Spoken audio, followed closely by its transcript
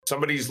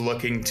somebody's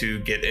looking to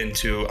get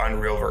into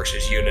Unreal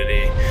versus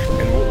Unity,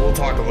 and we'll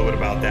talk a little bit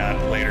about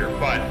that later,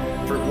 but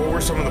what were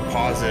some of the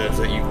positives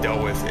that you've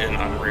dealt with in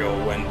Unreal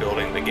when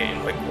building the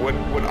game? Like what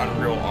would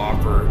Unreal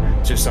offer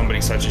to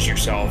somebody such as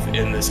yourself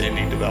in this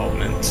indie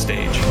development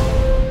stage?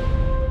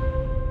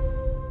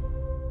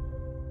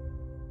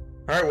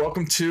 All right,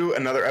 welcome to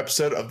another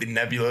episode of the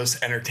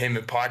Nebulos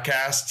Entertainment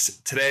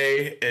Podcast.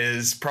 Today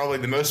is probably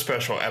the most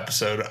special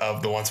episode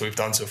of the ones we've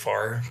done so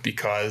far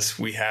because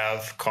we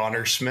have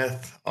Connor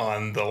Smith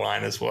on the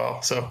line as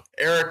well. So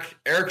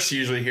Eric's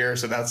usually here,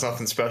 so that's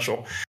nothing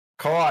special.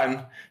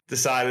 Con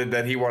decided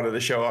that he wanted to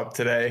show up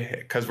today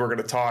because we're going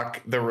to talk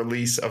the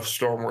release of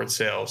Stormward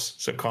Sales.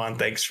 So Con,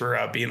 thanks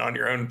for being on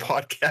your own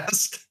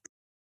podcast.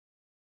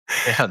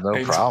 Yeah,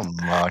 no problem.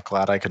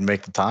 Glad I could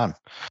make the time.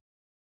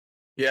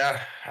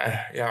 Yeah,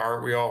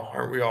 aren't we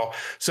all?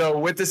 So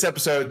with this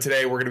episode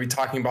today, we're going to be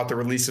talking about the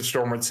release of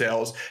Stormward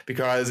Sales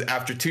because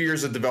after 2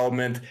 years of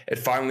development, it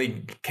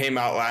finally came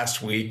out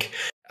last week.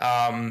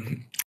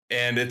 And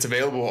it's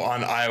available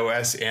on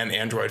iOS and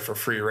Android for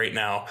free right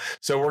now.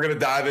 So we're going to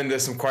dive into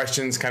some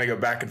questions, kind of go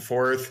back and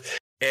forth.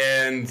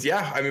 And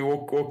yeah, I mean,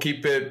 we'll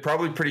keep it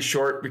probably pretty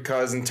short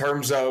because in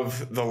terms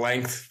of the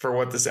length for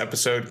what this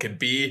episode could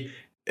be,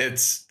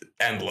 it's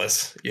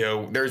endless. You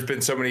know, there's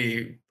been so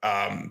many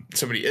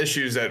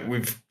issues that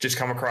we've just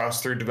come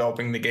across through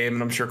developing the game,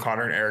 and I'm sure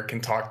Connor and Eric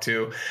can talk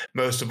to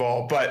most of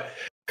all. But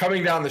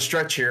coming down the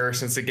stretch here,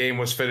 since the game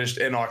was finished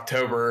in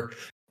October,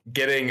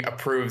 getting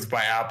approved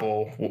by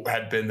Apple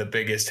had been the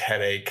biggest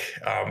headache.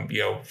 I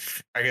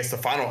guess the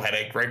final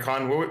headache, right,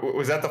 Con?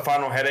 Was that the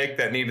final headache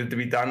that needed to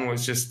be done?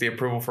 Was just the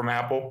approval from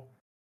Apple?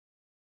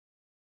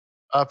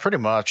 Pretty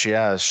much,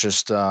 yeah. It's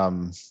just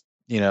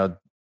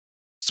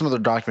some of the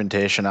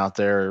documentation out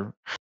there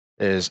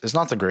is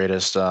not the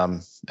greatest.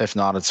 If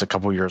not, it's a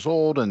couple years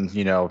old, and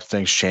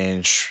things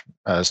change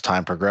as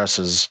time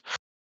progresses.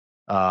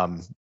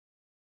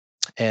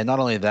 And not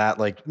only that,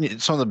 like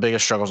some of the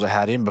biggest struggles I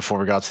had even before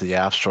we got to the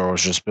App Store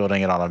was just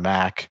building it on a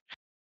Mac.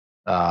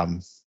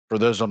 For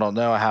those who don't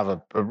know, I have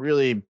a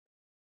really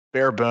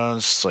bare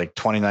bones like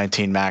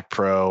 2019 Mac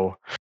Pro.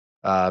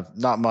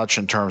 Not much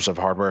in terms of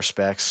hardware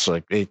specs,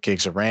 like 8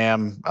 gigs of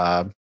RAM.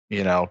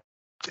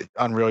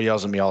 Unreal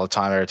yells at me all the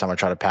time every time I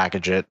try to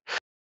package it,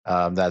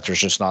 that there's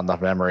just not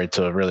enough memory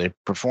to really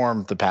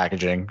perform the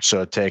packaging.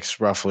 So it takes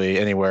roughly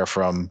anywhere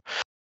from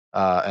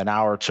an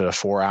hour to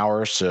 4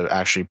 hours to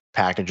actually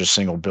package a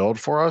single build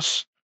for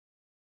us.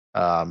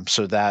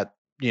 So that,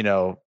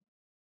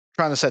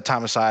 trying to set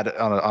time aside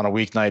on a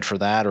weeknight for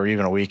that, or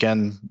even a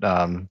weekend,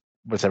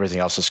 with everything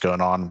else that's going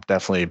on,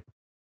 definitely,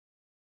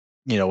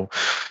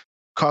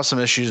 caused some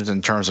issues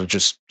in terms of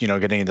just,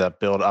 getting the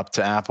build up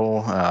to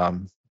Apple.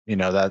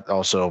 That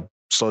also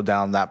slowed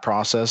down that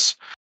process.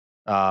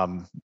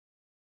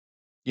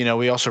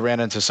 We also ran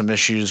into some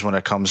issues when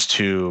it comes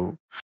to,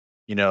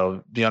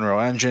 the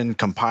Unreal Engine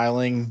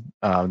compiling.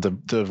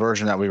 The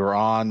version that we were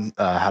on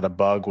had a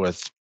bug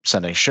with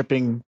sending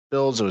shipping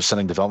builds. It was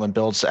sending development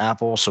builds to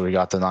Apple, so we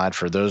got denied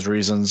for those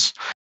reasons.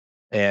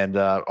 And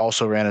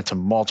also ran into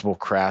multiple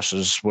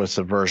crashes with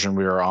the version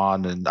we were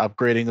on, and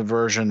upgrading the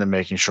version and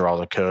making sure all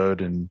the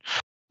code and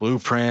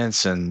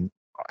blueprints and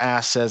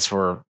assets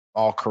were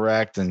all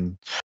correct, and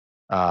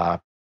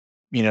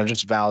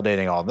just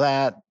validating all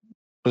that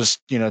was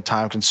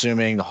time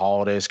consuming. The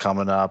holidays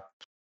coming up,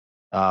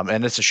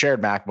 and it's a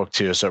shared MacBook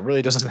too, so it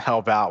really doesn't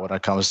help out when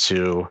it comes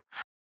to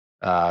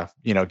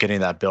getting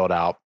that build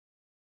out.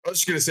 I was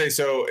just gonna say,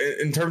 so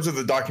in terms of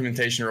the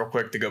documentation, real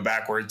quick to go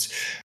backwards,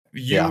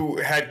 you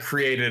had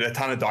created a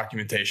ton of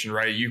documentation,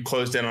 right? You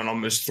closed in on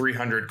almost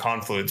 300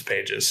 Confluence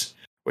pages,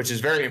 which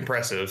is very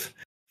impressive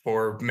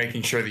for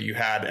making sure that you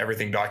had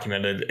everything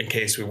documented in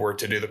case we were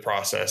to do the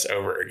process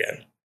over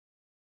again.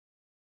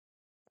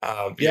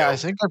 I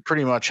think I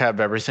pretty much have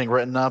everything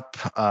written up.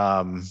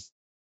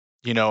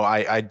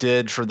 I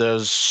did, for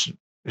those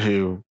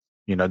who,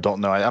 don't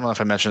know, I don't know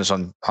if I mentioned this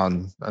on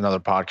another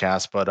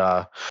podcast, but,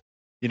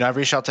 I've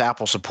reached out to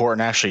Apple support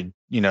and actually,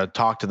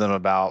 talked to them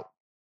about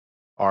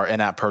our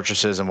in-app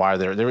purchases and why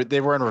they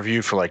were in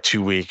review for like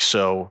 2 weeks.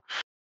 So,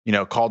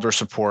 called their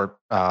support.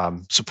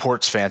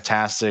 Support's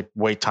fantastic.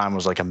 Wait time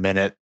was like a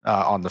minute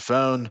on the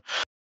phone.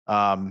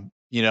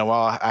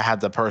 While I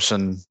had the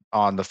person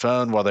on the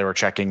phone while they were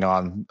checking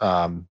on,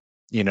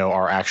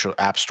 our actual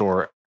App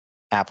Store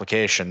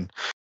application,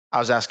 I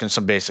was asking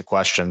some basic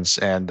questions,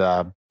 and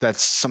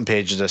that's some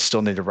pages I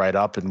still need to write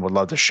up, and would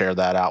love to share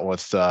that out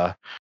with, the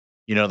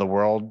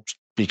world,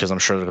 because I'm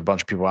sure there's a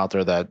bunch of people out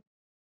there that,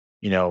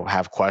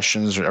 have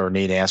questions or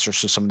need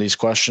answers to some of these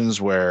questions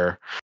where,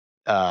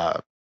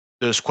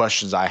 those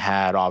questions I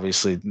had,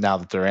 obviously, now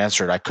that they're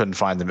answered, I couldn't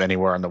find them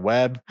anywhere on the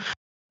web,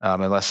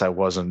 unless I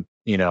wasn't,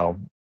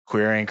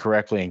 querying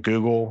correctly in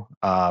Google.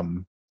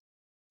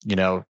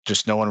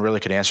 Just no one really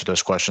could answer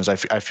those questions. I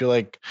feel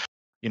like,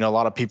 a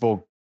lot of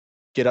people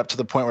get up to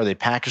the point where they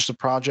package the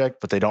project,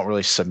 but they don't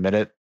really submit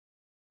it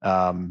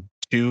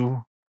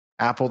to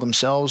Apple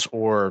themselves,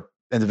 or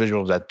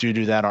individuals that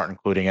do that aren't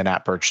including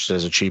in-app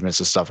purchases, achievements,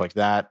 and stuff like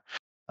that.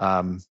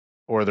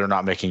 or they're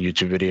not making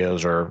YouTube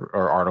videos or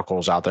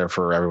articles out there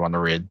for everyone to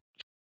read.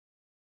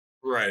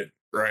 Right,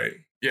 right.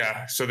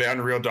 Yeah. So the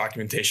Unreal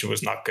documentation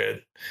was not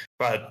good,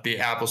 but the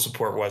Apple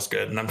support was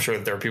good. And I'm sure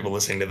that there are people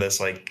listening to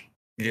this like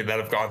that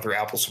have gone through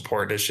Apple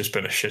support. It's just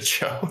been a shit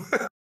show.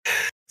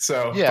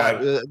 So, Yeah,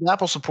 but the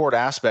Apple support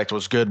aspect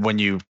was good when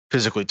you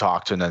physically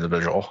talk to an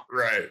individual.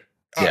 right.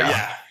 Oh Yeah.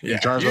 yeah, In yeah.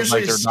 terms of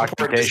like Usually their support is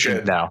documentation,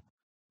 good. no.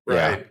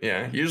 Yeah. Right.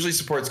 Yeah. Usually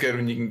support's good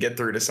when you can get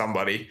through to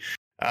somebody.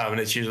 And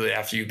it's usually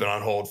after you've been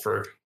on hold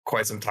for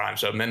quite some time.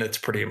 So a minute's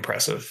pretty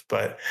impressive.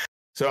 But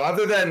so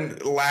other than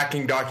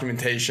lacking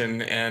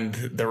documentation and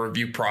the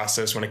review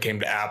process when it came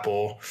to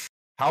Apple,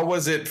 how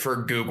was it for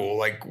Google?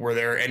 Like, were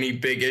there any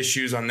big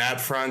issues on that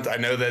front? I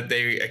know that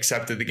they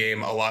accepted the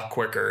game a lot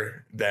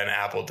quicker than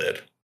Apple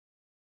did.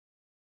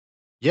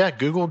 Yeah,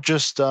 Google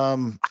just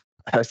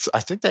I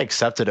think they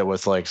accepted it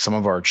with like some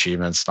of our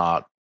achievements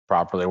not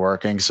properly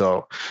working.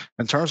 So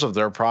in terms of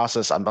their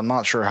process, I'm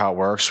not sure how it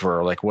works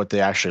for like what they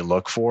actually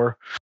look for.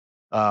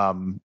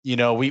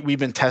 We've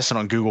been testing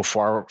on Google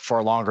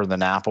far longer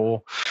than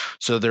Apple,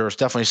 so there was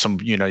definitely some,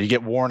 you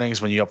get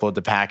warnings when you upload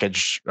the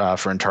package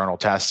for internal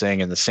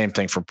testing, and the same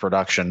thing for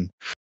production.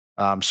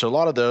 So a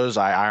lot of those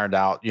I ironed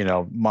out,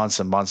 months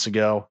and months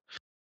ago.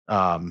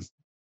 Um,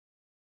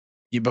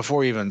 Before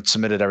we even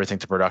submitted everything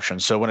to production.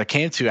 So when it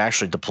came to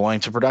actually deploying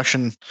to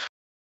production,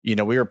 we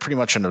were pretty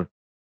much in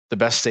the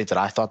best state that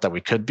I thought that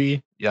we could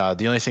be.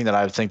 The only thing that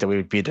I would think that we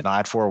would be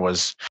denied for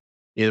was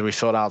either we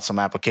filled out some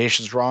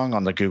applications wrong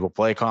on the Google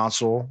Play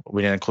console,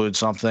 we didn't include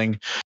something,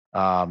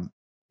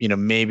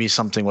 maybe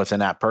something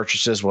within app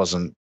purchases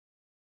wasn't,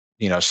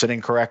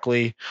 sitting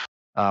correctly,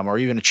 or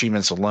even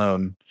achievements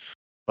alone.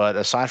 But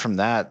aside from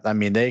that, I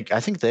mean, I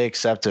think they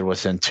accepted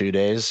within 2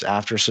 days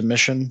after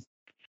submission,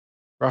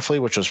 roughly,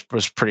 which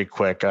was pretty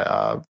quick.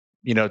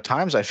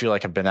 Times I feel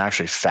like have been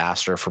actually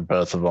faster for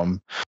both of them.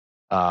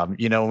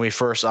 When we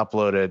first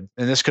uploaded,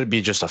 and this could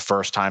be just a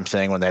first time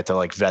thing when they had to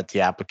like vet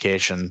the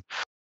application.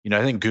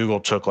 I think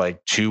Google took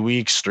like 2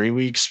 weeks, 3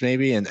 weeks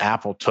maybe, and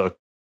Apple took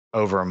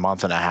over a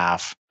month and a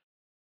half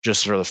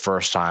just for the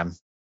first time,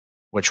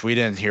 which we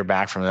didn't hear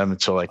back from them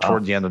until like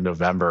toward the end of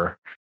November.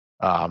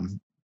 Um,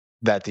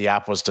 that the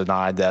app was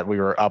denied, that we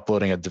were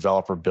uploading a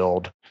developer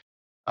build,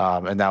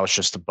 and that was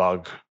just a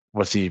bug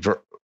with the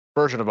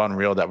version of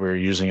Unreal that we were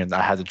using, and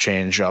I had to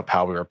change up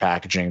how we were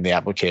packaging the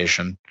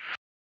application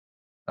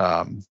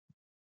um,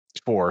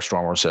 for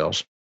Stormward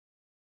sales.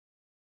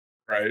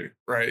 Right,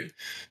 right.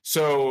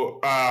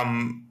 So,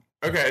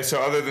 okay. So,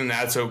 other than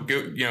that, so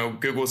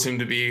Google seemed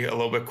to be a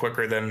little bit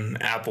quicker than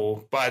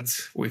Apple, but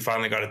we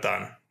finally got it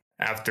done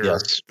after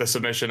Yes. the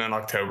submission in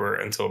October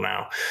until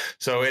now.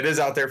 So it is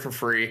out there for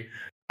free,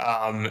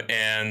 and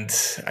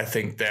I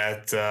think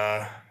that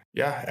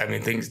yeah, I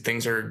mean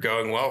things are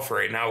going well for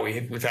right now.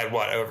 We've had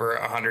what, over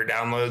 100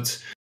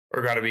 downloads.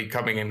 We're got to be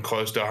coming in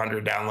close to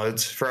 100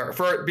 downloads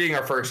for it being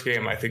our first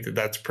game. I think that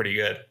that's pretty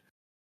good.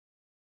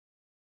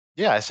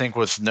 Yeah, I think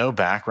with no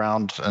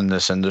background in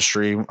this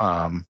industry,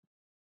 when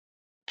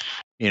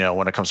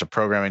it comes to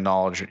programming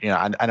knowledge,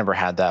 I never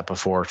had that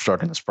before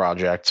starting this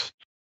project.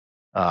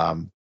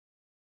 Um,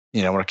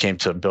 when it came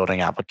to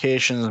building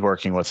applications,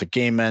 working with a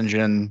game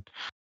engine,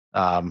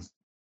 um,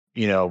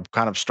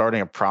 kind of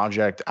starting a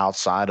project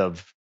outside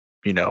of,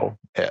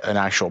 an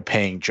actual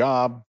paying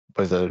job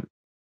with a,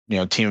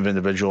 team of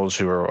individuals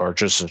who are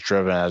just as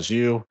driven as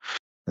you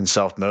and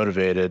self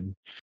motivated.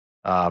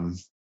 Um,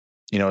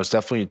 it's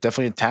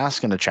definitely a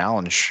task and a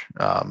challenge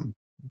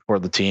for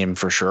the team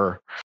for sure.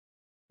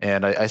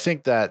 And I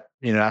think that,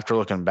 after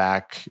looking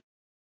back,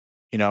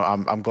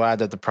 I'm glad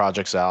that the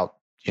project's out.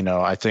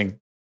 I think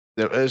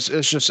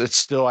it's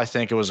still, I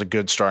think it was a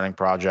good starting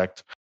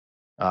project.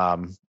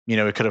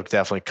 We could have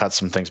definitely cut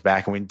some things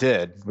back, and we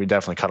did. We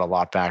definitely cut a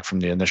lot back from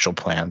the initial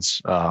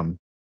plans.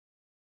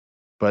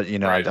 But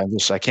Right.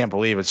 I can't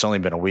believe it's only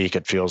been a week.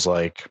 It feels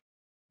like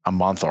a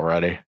month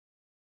already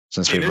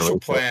since The we've initial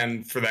released it.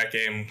 plan for that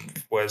game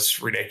was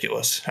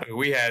ridiculous. I mean,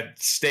 we had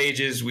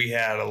stages, we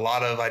had a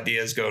lot of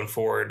ideas going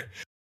forward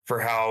for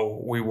how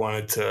we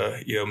wanted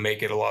to,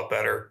 make it a lot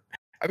better.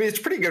 I mean, it's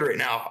pretty good right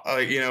now.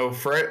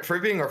 For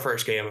it being our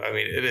first game, I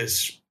mean, it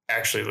is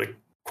actually like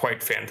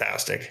quite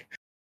fantastic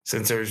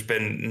since there's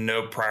been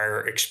no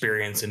prior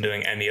experience in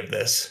doing any of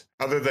this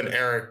other than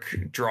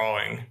Eric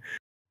drawing.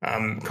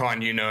 Con,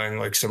 knowing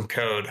like some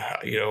code,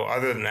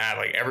 other than that,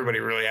 like everybody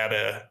really had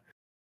to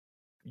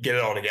get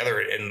it all together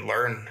and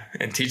learn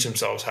and teach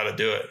themselves how to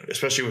do it,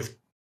 especially with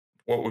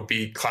what would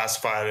be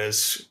classified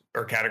as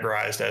or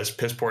categorized as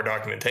piss poor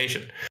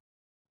documentation.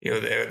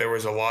 There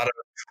was a lot of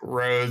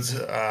roads,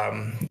 a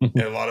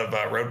lot of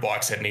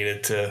roadblocks that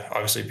needed to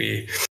obviously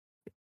be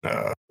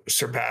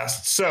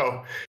surpassed.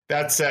 So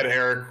that said,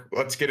 Eric,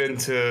 let's get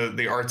into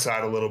the art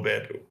side a little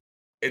bit.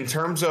 In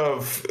terms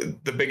of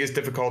the biggest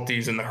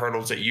difficulties and the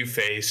hurdles that you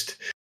faced,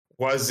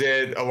 was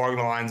it along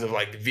the lines of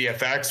like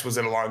VFX? Was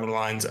it along the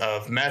lines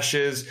of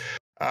meshes?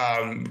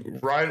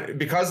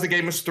 Because the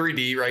game was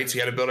 3D, right? So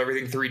you had to build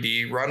everything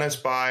 3D. Run us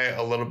by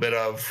a little bit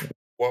of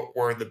what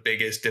were the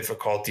biggest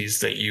difficulties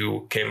that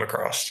you came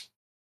across.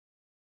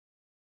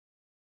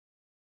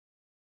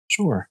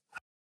 Sure.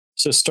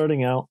 So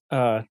starting out,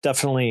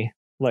 definitely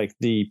like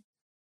the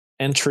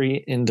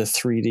entry into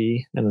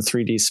 3D and the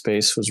 3D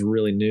space was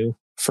really new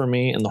for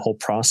me and the whole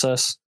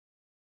process.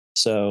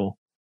 So,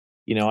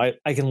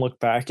 I can look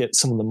back at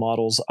some of the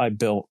models I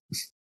built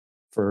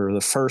for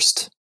the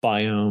first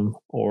biome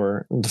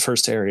or the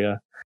first area,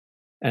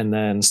 and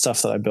then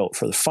stuff that I built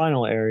for the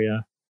final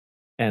area,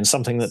 and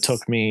something that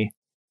took me,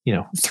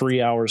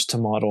 3 hours to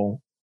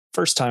model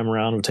first time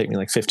around would take me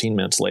like 15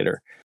 minutes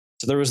later.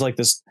 So there was like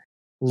this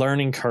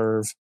learning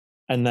curve.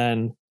 And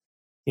then,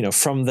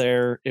 from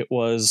there, it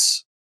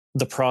was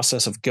the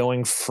process of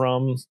going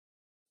from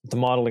the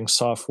modeling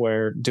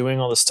software, doing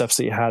all the steps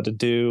that you had to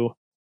do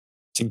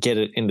to get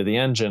it into the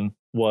engine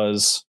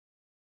was,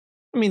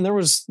 there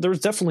was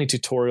definitely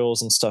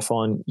tutorials and stuff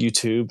on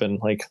YouTube, and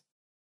like,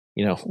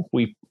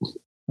 we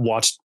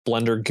watched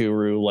Blender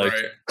Guru like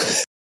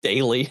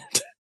daily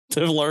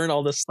to learn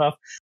all this stuff.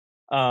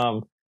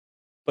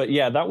 But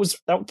yeah, that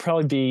would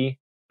probably be,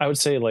 I would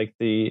say like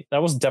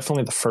that was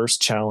definitely the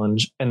first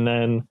challenge. And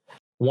then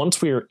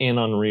once we were in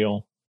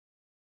Unreal,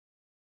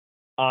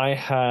 I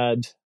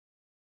had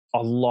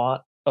a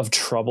lot of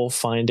trouble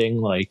finding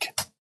like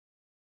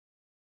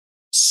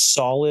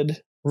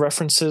solid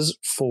references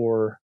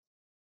for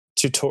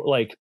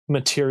like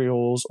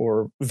materials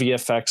or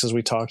VFX, as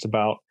we talked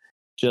about.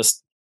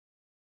 Just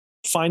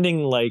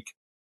finding like,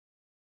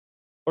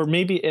 or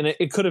maybe, and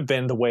it could have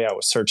been the way I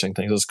was searching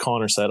things. As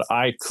Connor said,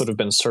 I could have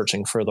been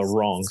searching for the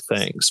wrong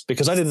things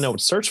because I didn't know what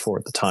to search for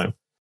at the time.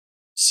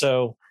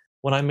 So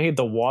when I made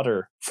the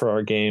water for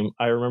our game,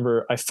 I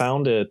remember I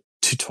found a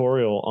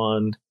tutorial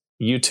on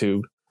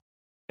YouTube,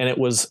 and it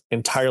was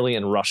entirely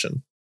in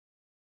Russian.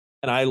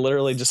 And I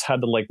literally just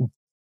had to like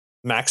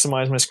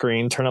maximize my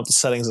screen, turn up the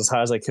settings as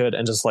high as I could,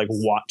 and just like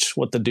watch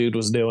what the dude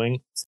was doing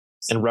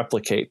and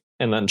replicate,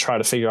 and then try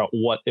to figure out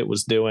what it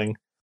was doing.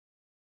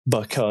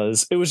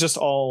 Because it was just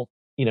all,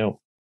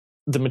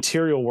 the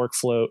material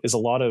workflow is a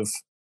lot of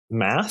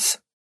math,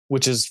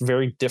 which is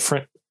very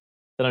different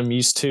than I'm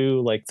used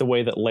to, like the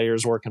way that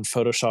layers work in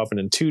Photoshop and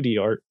in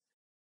 2D art.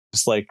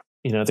 It's like,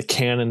 the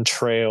cannon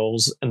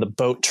trails and the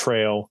boat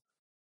trail.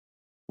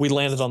 We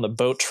landed on the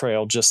boat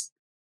trail just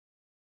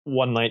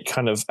one night,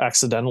 kind of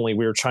accidentally.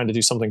 We were trying to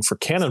do something for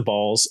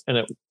cannonballs,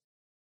 and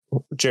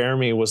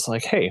Jeremy was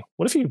like, hey,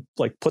 what if you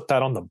like put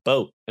that on the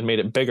boat and made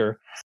it bigger?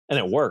 And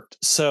it worked.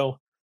 So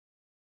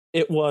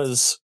it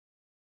was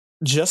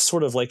just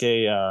sort of like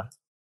a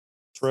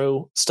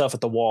throw stuff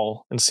at the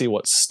wall and see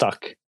what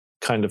stuck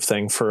kind of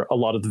thing for a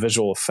lot of the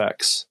visual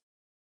effects.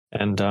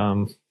 And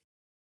but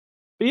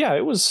yeah,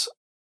 it was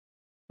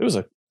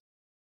a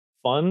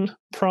fun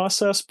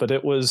process, but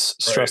it was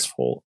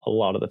stressful a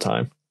lot of the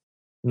time,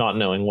 not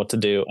knowing what to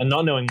do and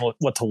not knowing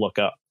what to look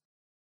up,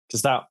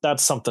 because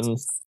that's something,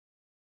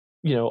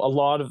 there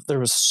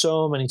was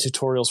so many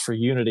tutorials for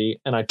Unity,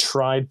 and I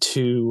tried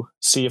to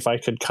see if I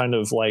could kind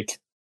of like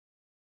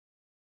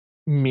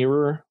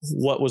mirror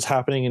what was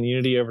happening in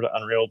Unity over to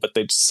Unreal, but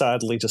they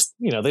sadly just,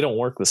 they don't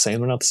work the same.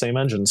 They're not the same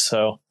engine.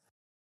 So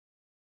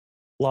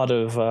a lot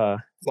of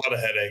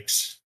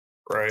headaches,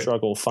 right?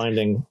 Struggle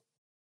finding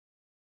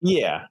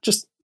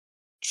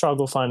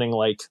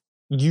like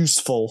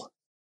useful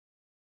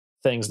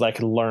things that I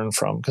could learn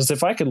from. Because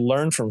if I could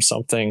learn from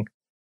something,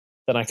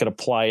 then I could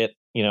apply it,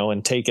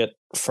 and take it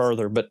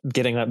further. But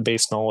getting that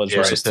base knowledge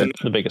was just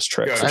the biggest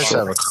trick. I just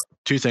have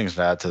two things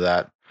to add to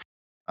that.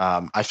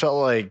 I felt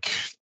like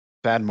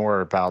bad more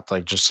about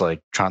like just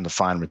like trying to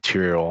find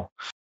material.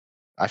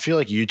 I feel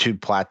like YouTube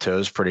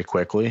plateaus pretty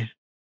quickly.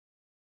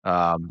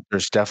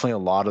 There's definitely a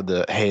lot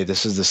of hey,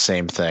 this is the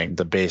same thing,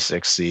 the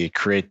basics, the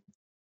create,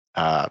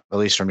 at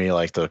least for me,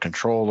 like the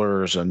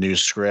controllers, a new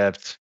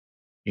script.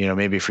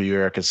 Maybe for you,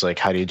 Eric, it's like,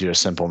 how do you do a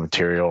simple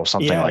material,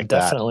 something like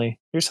that? Definitely.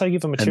 Here's how you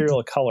give a material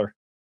a color.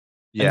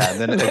 Yeah,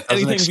 and then it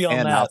doesn't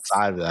expand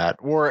outside of that,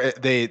 or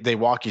they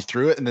walk you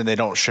through it and then they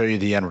don't show you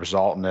the end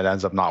result, and it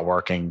ends up not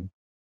working.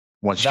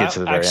 Once you get to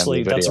the very end of the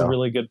video. That's a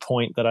really good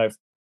point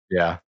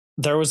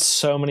there was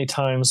so many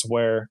times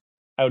where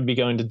I would be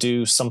going to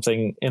do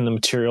something in the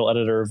material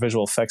editor or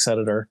visual effects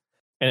editor,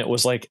 and it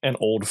was like an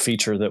old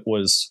feature that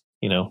was,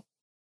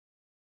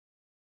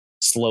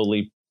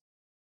 slowly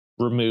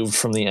removed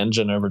from the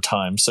engine over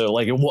time. So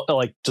like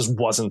it just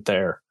wasn't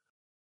there.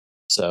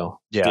 So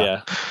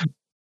yeah.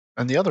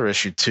 And the other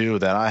issue too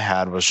that I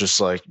had was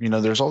just like,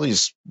 there's all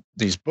these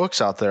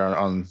books out there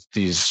on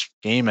these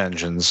game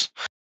engines.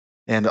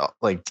 And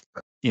like,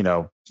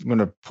 I'm going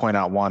to point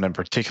out one in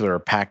particular,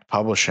 Pact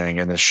Publishing,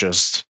 and it's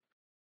just,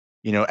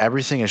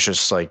 everything is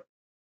just like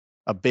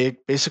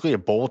basically a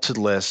bulleted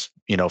list.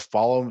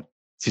 Follow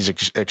these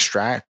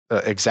exact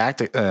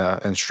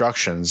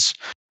instructions,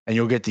 and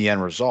you'll get the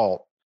end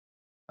result.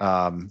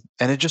 And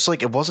it just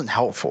like, it wasn't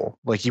helpful.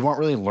 Like you weren't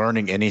really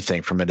learning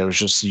anything from it. It was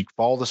just you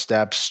follow the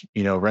steps,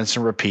 rinse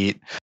and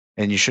repeat,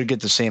 and you should get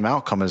the same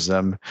outcome as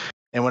them.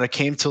 And when it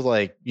came to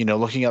like,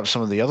 looking up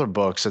some of the other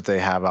books that they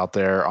have out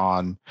there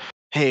on,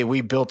 hey, we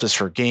built this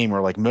for game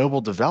or like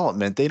mobile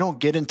development, they don't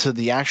get into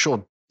the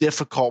actual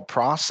difficult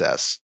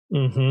process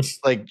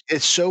Like,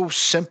 it's so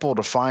simple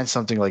to find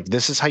something like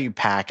this is how you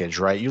package,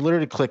 right? You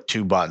literally click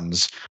 2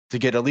 buttons to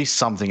get at least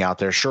something out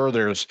there. Sure,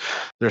 there's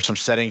some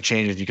setting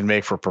changes you can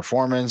make for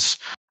performance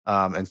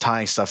and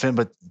tying stuff in,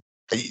 but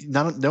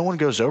no one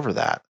goes over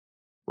that.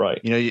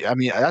 Right. I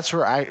mean, that's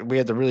where we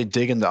had to really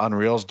dig into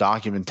Unreal's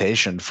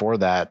documentation for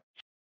that,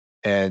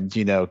 and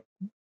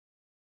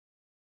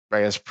I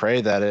guess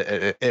pray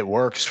that it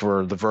works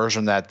for the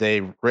version that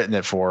they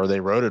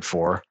wrote it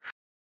for,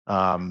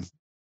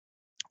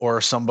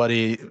 or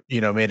somebody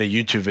made a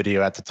YouTube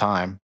video at the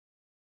time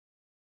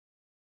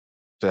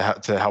to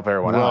help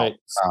everyone out.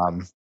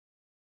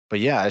 But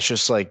yeah, it's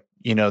just like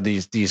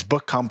these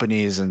book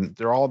companies, and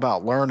they're all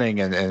about learning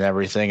and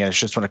everything. And it's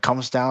just when it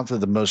comes down to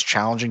the most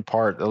challenging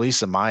part, at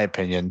least in my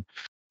opinion,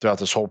 throughout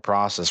this whole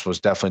process, was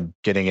definitely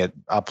getting it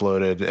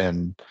uploaded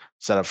and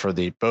set up for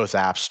both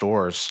app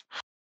stores.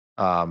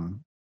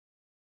 None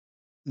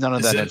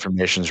of that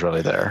information is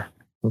really there.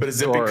 But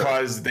is it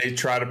because they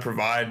try to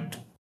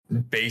provide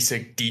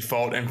basic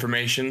default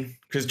information?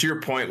 Because to your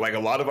point, like a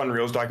lot of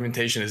Unreal's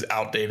documentation is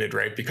outdated,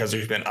 right? Because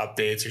there's been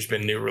updates, there's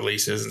been new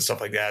releases and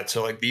stuff like that.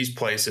 So like these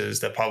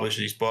places that publish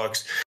these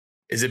books,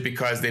 is it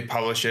because they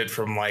publish it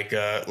from like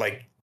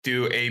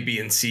do A, B,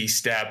 and C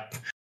step,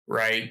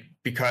 right?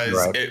 Because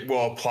it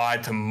will apply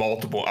to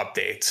multiple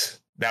updates.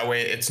 That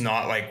way it's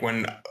not like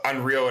when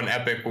Unreal and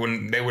Epic,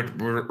 when they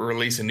would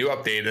release a new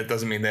update, that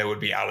doesn't mean they would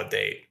be out of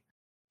date.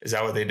 Is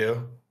that what they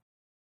do?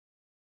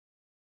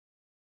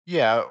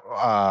 Yeah.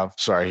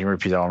 Sorry, can you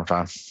repeat that one more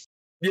time?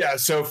 Yeah.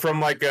 So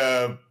from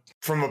a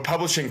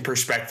publishing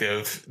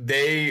perspective,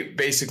 they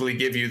basically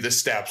give you the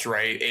steps,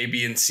 right? A,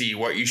 B, and C,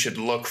 what you should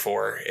look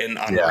for in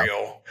Unreal.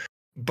 Yeah.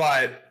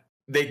 But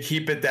they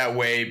keep it that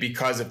way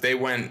because if they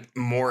went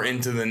more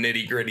into the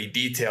nitty gritty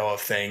detail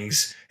of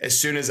things, as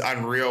soon as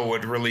Unreal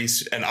would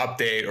release an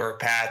update or a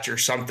patch or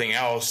something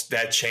else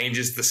that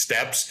changes the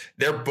steps,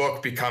 their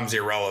book becomes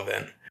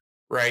irrelevant.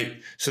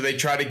 Right. So they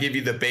try to give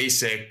you the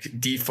basic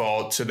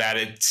default so that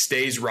it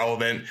stays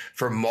relevant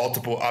for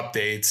multiple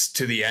updates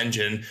to the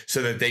engine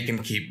so that they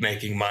can keep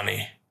making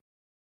money.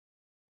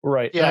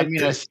 Right. Yeah.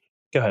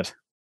 Go ahead.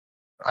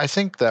 I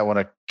think that when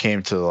it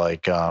came to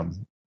like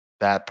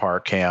that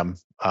part, Cam,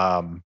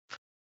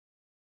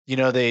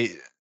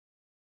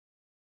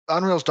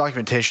 Unreal's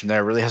documentation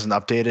there really hasn't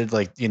updated.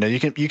 Like,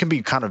 you can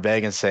be kind of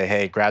vague and say,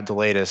 hey, grab the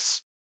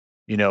latest,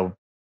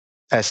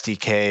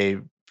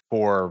 SDK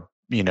for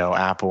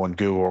Apple and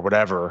Google or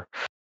whatever.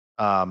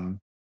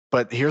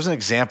 But here's an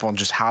example on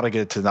just how to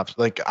get it to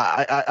the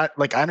I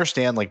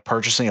understand like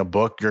purchasing a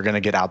book, you're going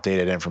to get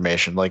outdated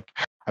information. Like,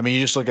 I mean,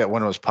 you just look at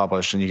when it was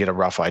published and you get a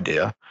rough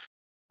idea.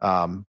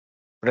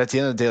 But at the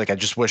end of the day, like I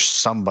just wish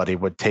somebody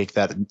would take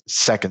that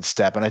second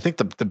step. And I think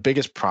the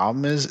biggest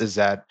problem is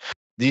that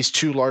these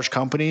two large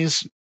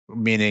companies,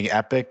 meaning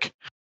Epic,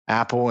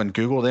 Apple, and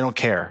Google, they don't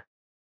care,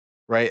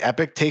 right?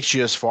 Epic takes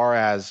you as far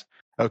as,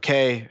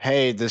 okay,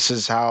 hey, this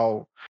is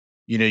how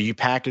you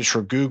package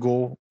for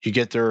Google, you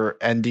get their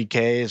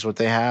NDK is what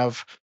they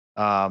have.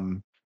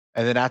 And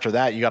then after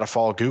that, you got to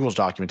follow Google's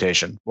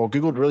documentation. Well,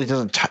 Google really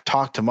doesn't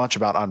talk too much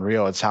about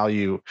Unreal. It's how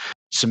you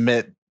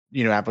submit,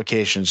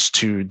 applications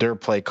to their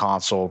Play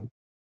console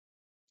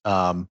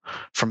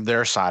from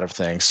their side of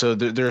things. So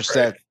there's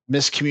that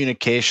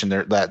miscommunication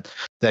there,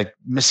 that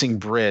missing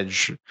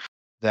bridge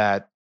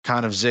that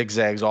kind of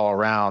zigzags all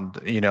around,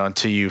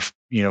 until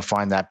you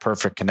find that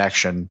perfect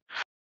connection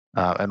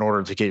in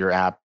order to get your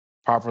app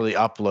properly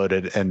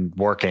uploaded and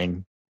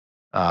working,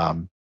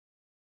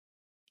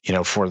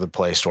 for the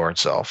Play Store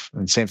itself.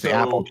 And same thing,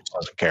 Apple just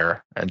doesn't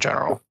care in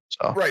general.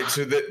 So. Right.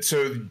 So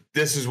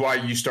this is why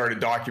you started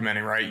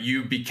documenting, right?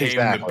 You became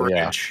the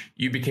bridge. Yeah.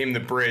 You became the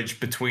bridge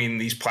between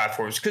these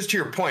platforms. Because to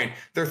your point,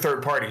 they're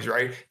third parties,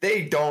 right?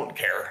 They don't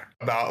care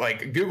about,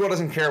 like, Google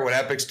doesn't care what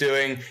Epic's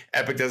doing.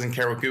 Epic doesn't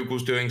care what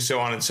Google's doing, so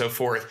on and so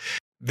forth.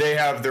 They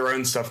have their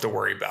own stuff to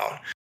worry about.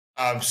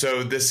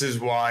 So this is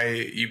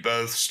why you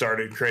both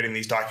started creating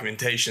these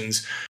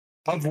documentations,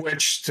 of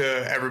which, to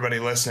everybody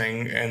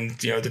listening and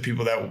the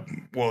people that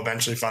will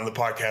eventually find the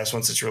podcast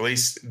once it's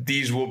released,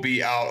 these will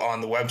be out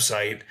on the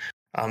website.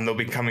 They'll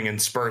be coming in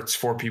spurts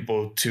for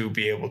people to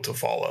be able to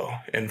follow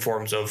in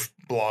forms of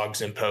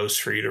blogs and posts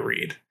for you to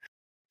read.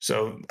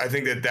 So I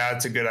think that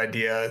that's a good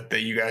idea,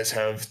 that you guys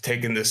have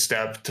taken this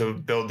step to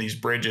build these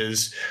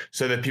bridges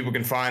so that people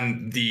can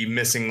find the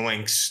missing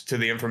links to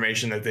the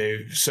information that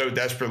they so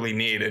desperately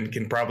need, and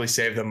can probably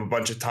save them a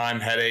bunch of time,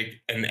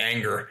 headache, and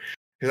anger.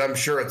 Because I'm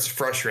sure it's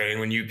frustrating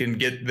when you can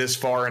get this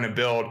far in a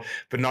build,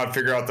 but not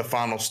figure out the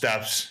final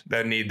steps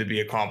that need to be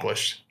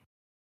accomplished.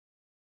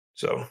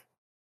 So,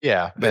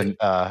 yeah. And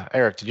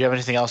Eric, did you have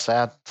anything else to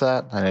add to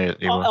that? I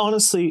know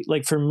honestly,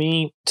 like for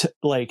me,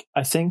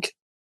 I think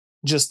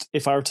just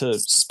if I were to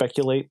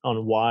speculate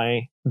on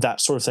why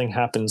that sort of thing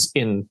happens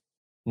in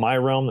my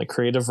realm, the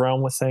creative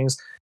realm with things,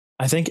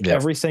 I think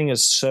everything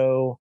is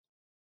so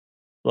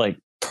like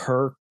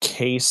per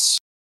case.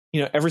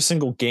 Every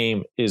single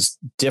game is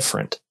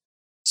different.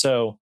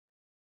 So,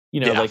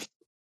 like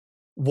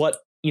what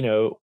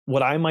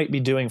I might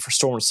be doing for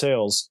Stormward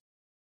Sales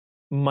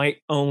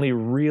might only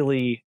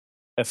really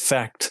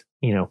affect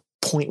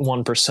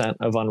 0.1%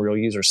 of Unreal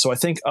users. So I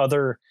think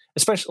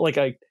especially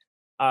like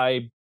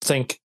I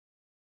think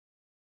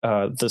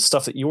the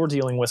stuff that you're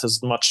dealing with is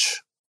much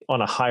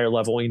on a higher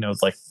level,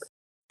 like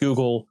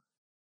Google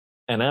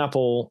and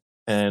Apple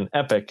and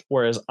Epic,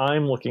 whereas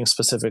I'm looking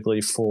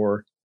specifically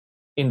for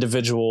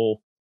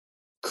individual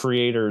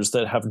creators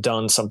that have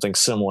done something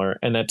similar.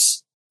 And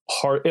it's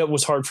hard. It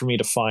was hard for me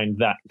to find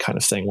that kind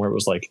of thing where it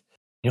was like,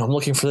 I'm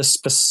looking for this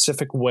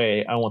specific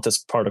way I want this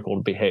particle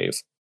to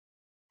behave.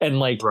 And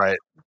like, right.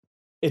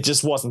 It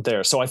just wasn't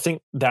there. So I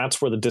think that's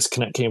where the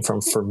disconnect came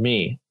from for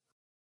me.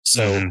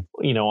 So,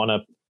 on a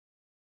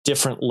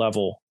different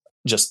level,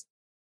 just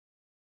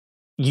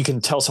you can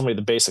tell somebody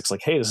the basics,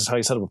 like, hey, this is how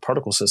you set up a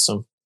particle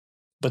system.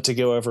 But to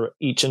go over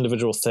each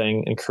individual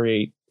thing and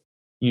create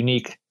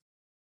unique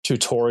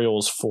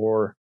tutorials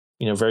for,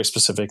 very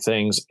specific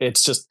things,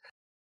 it's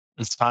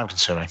time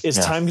consuming. It's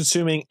time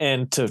consuming,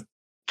 and to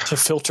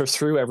filter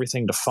through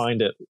everything to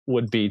find it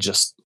would be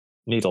just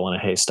needle in a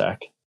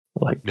haystack.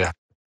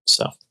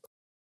 So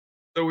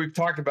we've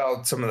talked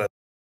about some of the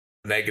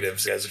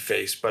negatives as a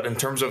face, but in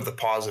terms of the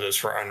positives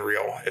for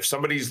Unreal, if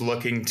somebody's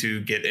looking to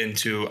get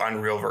into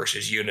Unreal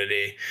versus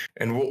Unity,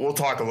 and we'll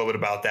talk a little bit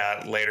about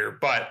that later,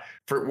 but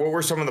what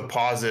were some of the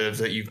positives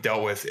that you've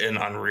dealt with in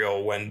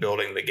Unreal when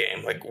building the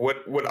game? Like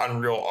what would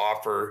Unreal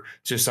offer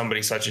to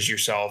somebody such as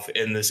yourself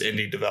in this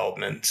indie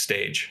development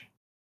stage?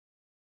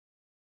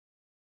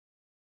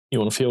 You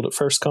want to field it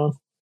first, Con?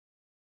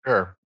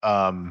 Sure.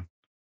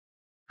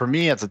 For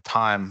me at the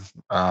time,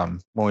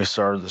 when we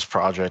started this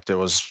project, it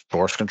was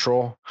source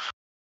control,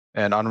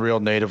 and Unreal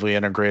natively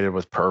integrated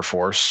with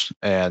Perforce.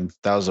 And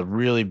that was a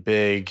really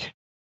big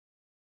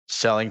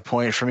selling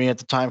point for me at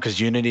the time, because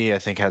Unity, I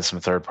think, had some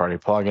third-party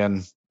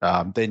plugin.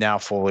 They now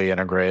fully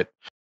integrate.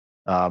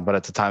 But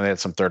at the time, they had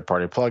some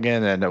third-party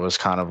plugin, and it was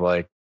kind of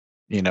like,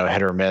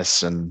 hit or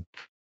miss. And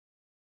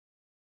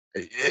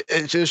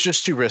it was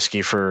just too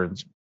risky for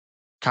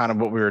kind of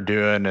what we were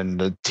doing and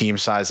the team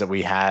size that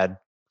we had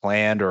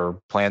planned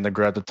to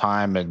grow at the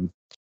time. And,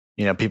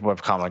 people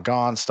have come and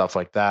gone, stuff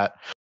like that.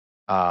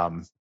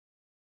 And,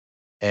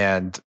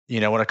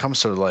 when it comes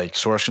to like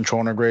source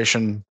control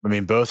integration, I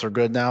mean, both are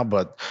good now,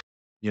 but,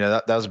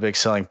 that was a big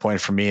selling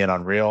point for me in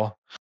Unreal.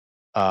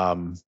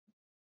 In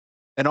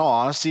all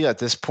honesty, at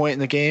this point in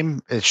the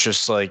game, it's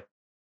just like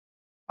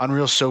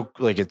Unreal's so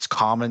like it's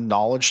common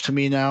knowledge to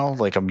me now.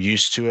 Like I'm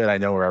used to it. I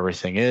know where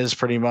everything is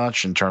pretty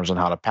much in terms of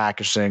how to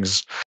package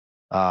things,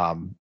 how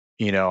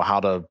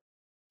to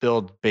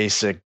build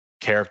basic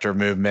character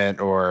movement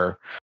or,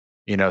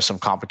 some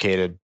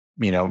complicated,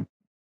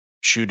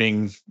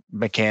 shooting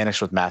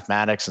mechanics with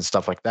mathematics and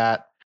stuff like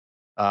that.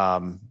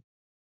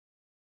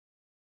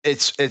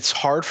 It's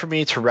hard for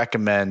me to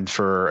recommend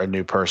for a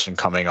new person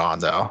coming on,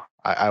 though.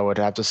 I would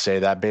have to say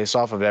that based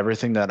off of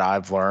everything that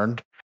I've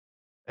learned,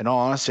 in all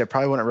honesty, I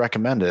probably wouldn't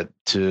recommend it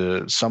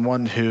to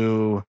someone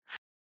who,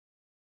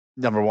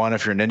 number one,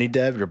 if you're an indie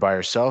dev, you're by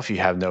yourself, you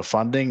have no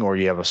funding, or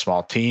you have a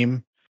small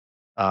team.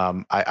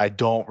 I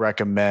don't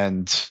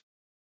recommend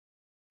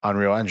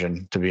Unreal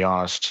Engine, to be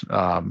honest.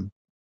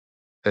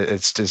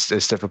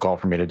 It's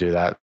difficult for me to do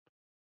that.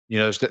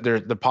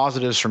 The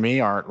positives for me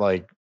aren't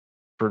like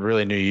for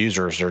really new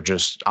users. They're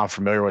just I'm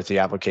familiar with the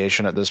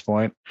application at this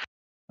point,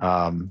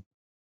 and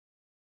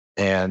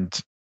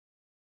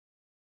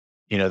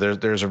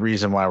there's a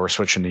reason why we're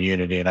switching to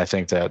Unity, and I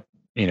think that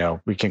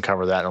we can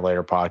cover that in a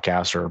later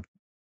podcast or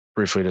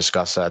briefly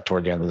discuss that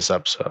toward the end of this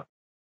episode.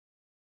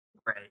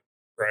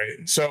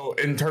 Right. So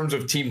in terms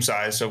of team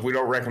size, so if we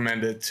don't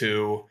recommend it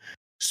to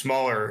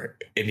smaller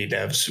indie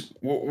devs,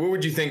 what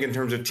would you think in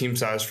terms of team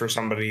size for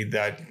somebody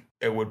that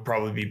it would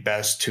probably be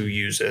best to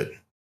use it?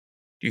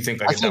 Do you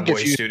think like a Double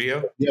A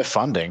studio? Yeah,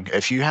 funding.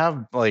 If you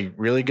have like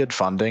really good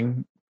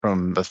funding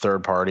from a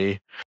third party,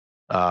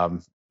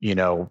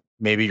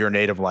 maybe your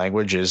native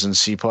language is in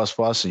C++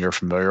 and you're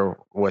familiar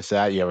with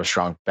that, you have a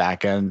strong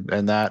back end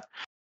in that.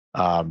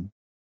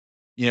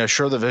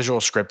 Sure, the visual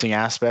scripting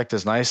aspect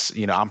is nice.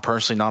 I'm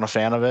personally not a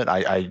fan of it.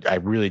 I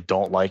really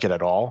don't like it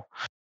at all.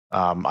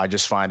 I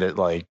just find it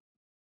like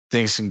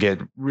things can get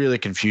really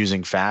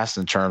confusing fast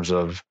in terms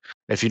of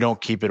if you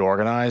don't keep it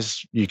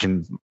organized, you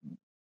can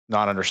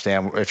not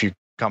understand if you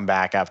come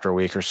back after a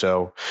week or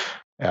so,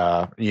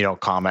 you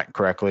don't comment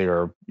correctly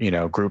or,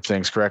 group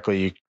things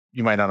correctly.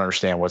 You might not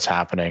understand what's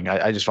happening.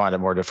 I just find it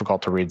more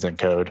difficult to read than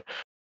code.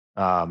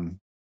 I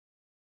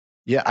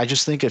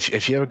just think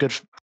if you have a good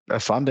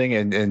funding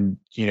and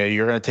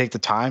you're going to take the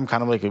time,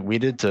 kind of like we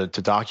did, to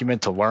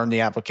document, to learn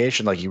the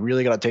application, like you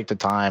really got to take the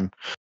time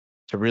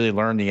to really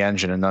learn the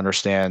engine and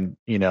understand,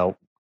 kind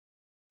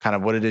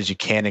of what it is you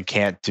can and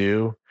can't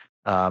do,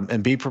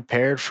 and be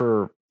prepared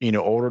for,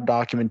 older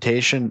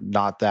documentation,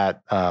 not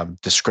that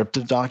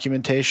descriptive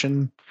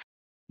documentation.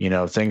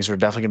 Things are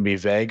definitely going to be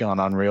vague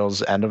on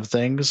Unreal's end of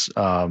things.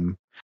 And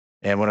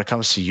when it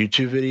comes to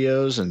YouTube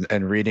videos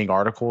and reading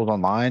articles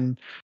online,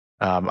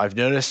 I've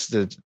noticed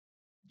that,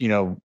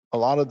 a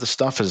lot of the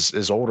stuff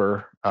is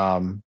older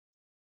than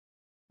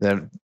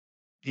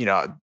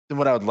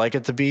what I would like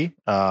it to be.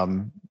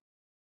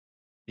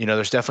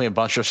 there's definitely a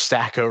bunch of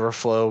Stack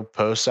Overflow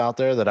posts out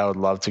there that I would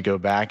love to go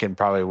back and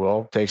probably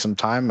will take some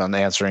time on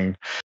answering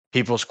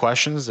people's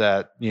questions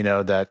that,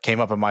 that came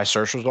up in my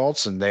search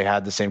results, and they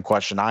had the same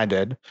question I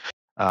did,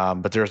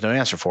 but there was no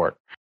answer for it.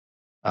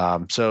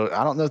 So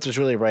I don't know if there's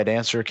really a right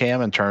answer,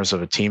 Cam, in terms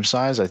of a team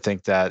size. I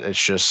think that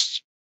it's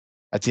just,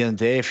 at the end of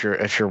the day,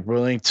 if you're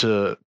willing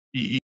to,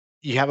 you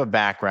have a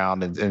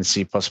background in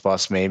C++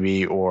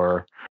 maybe,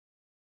 or,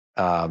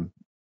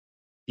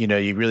 you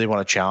really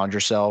want to challenge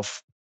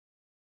yourself,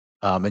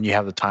 and you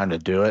have the time to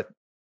do it,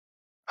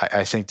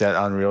 I think that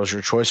Unreal is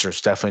your choice.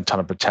 There's definitely a ton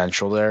of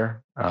potential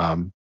there.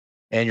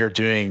 And you're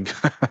doing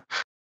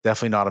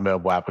definitely not a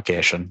mobile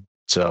application.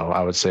 So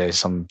I would say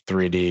some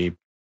 3D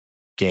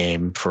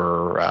game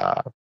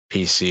for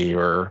PC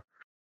or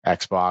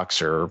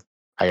Xbox, or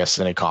I guess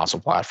any console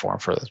platform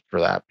for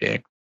that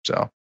being.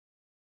 So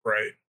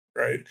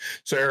Right.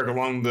 So Eric,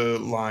 along the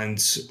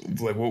lines,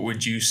 like, what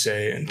would you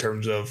say in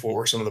terms of what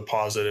were some of the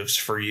positives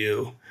for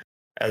you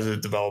as a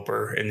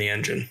developer in the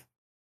engine?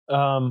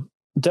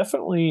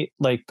 Definitely,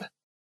 like,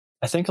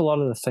 I think a lot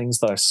of the things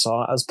that I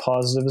saw as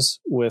positives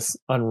with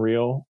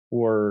Unreal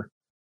were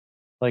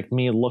like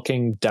me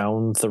looking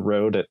down the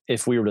road at,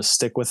 if we were to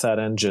stick with that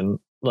engine,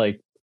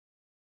 like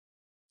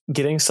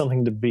getting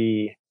something to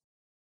be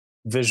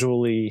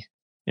visually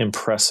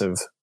impressive,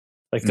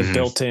 like the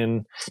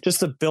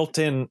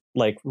built-in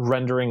like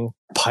rendering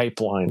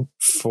pipeline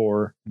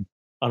for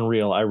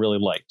Unreal. I really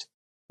liked.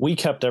 We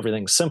kept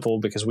everything simple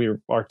because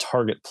our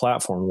target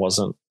platform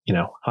wasn't,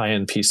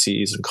 high-end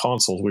PCs and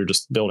consoles. We were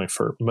just building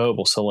for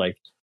mobile. So like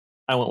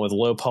I went with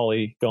low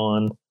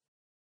polygon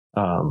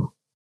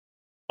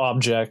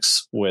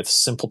objects with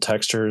simple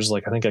textures.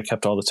 Like I think I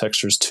kept all the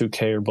textures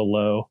 2K or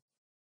below.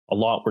 A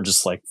lot were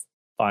just like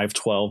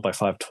 512 by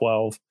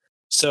 512.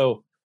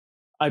 So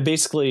I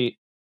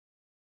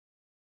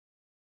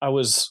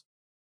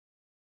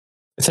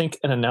think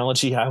an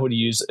analogy I would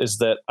use is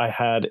that I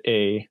had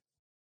a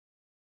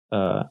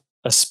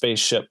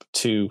spaceship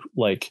to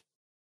like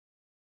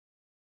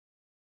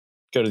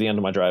go to the end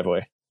of my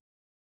driveway.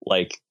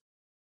 Like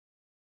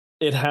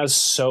it has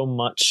so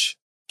much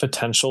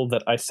potential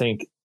that I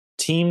think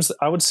teams,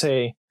 I would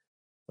say,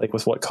 like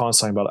with what Con's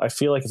talking about, I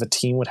feel like if a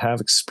team would have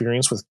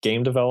experience with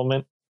game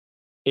development,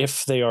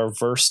 if they are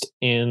versed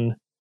in,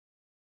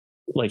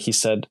 like he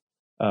said,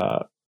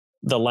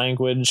 the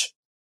language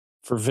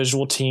for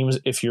visual teams,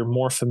 if you're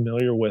more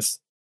familiar with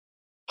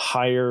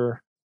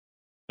higher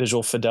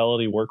visual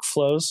fidelity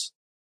workflows,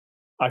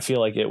 I feel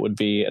like it would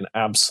be an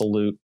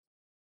absolute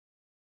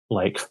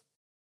like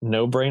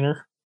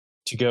no-brainer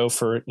to go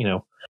for,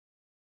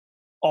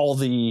 all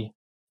the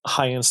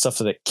high-end stuff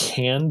that it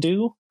can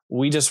do.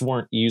 We just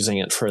weren't using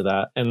it for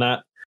that. And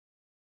that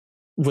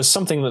was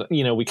something that,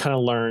 we kind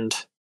of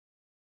learned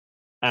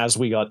as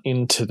we got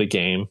into the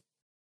game,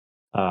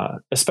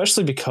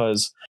 especially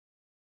because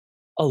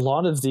a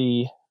lot of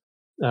the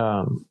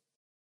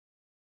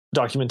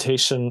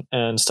documentation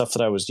and stuff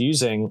that I was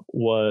using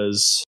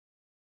was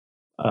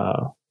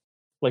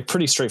like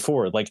pretty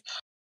straightforward. Like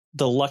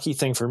the lucky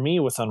thing for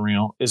me with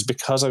Unreal is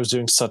because I was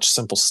doing such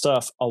simple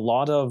stuff, a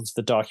lot of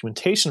the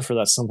documentation for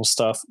that simple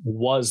stuff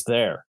was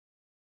there.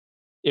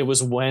 It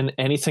was when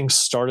anything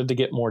started to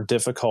get more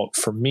difficult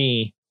for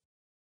me,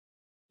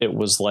 it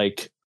was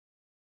like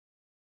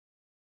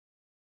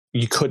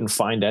you couldn't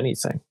find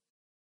anything.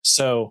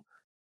 So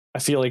I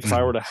feel like if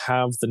I were to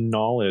have the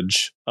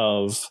knowledge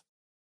of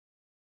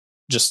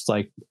just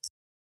like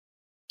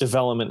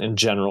development in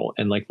general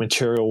and like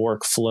material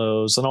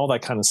workflows and all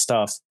that kind of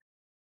stuff,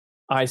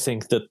 I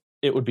think that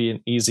it would be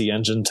an easy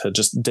engine to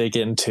just dig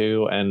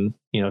into and,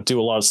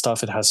 do a lot of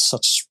stuff. It has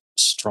such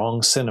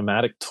strong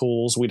cinematic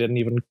tools we didn't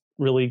even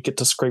really get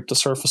to scrape the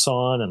surface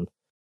on. And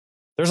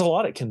there's a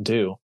lot it can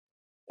do.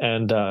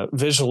 And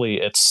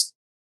visually it's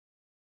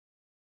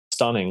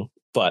stunning,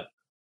 but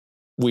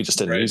we just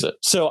didn't use it.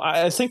 So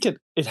I think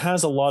it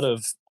has a lot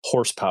of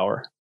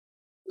horsepower.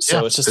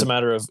 So it's just a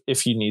matter of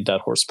if you need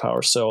that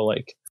horsepower. So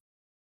like,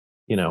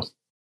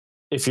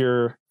 if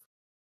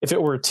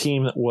it were a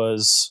team that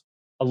was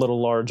a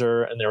little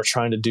larger and they were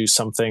trying to do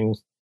something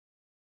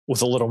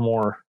with a little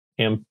more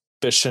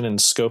ambition and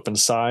scope and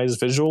size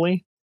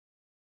visually,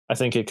 I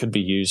think it could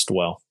be used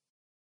well.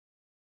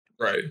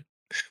 Right.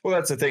 Well,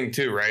 that's the thing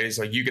too, right? It's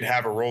like you could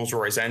have a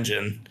Rolls-Royce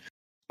engine,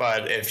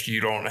 but if you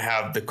don't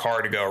have the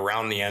car to go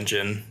around the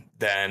engine,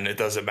 then it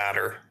doesn't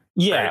matter.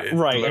 Yeah,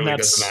 right. And that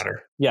doesn't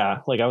matter. Yeah,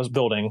 like I was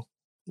building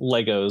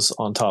Legos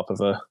on top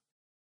of a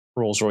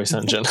Rolls-Royce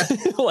engine.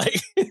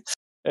 Like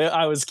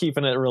I was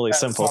keeping it really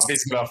simple. That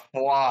puppy's gonna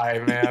fly,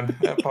 man.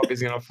 That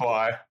puppy's gonna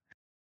fly.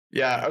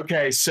 Yeah.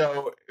 Okay.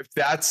 So if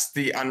that's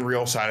the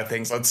Unreal side of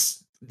things,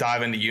 let's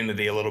dive into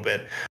Unity a little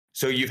bit.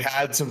 So you've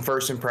had some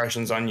first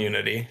impressions on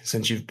Unity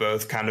since you've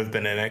both kind of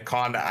been in it.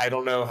 Con, I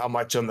don't know how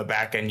much on the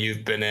back end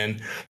you've been in,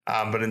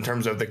 but in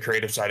terms of the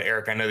creative side,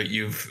 Eric, I know that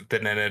you've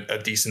been in it a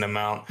decent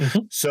amount. Mm-hmm.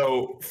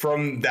 So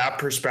from that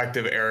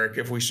perspective, Eric,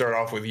 if we start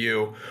off with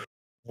you,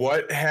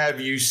 what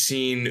have you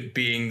seen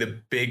being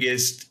the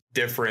biggest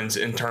difference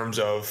in terms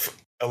of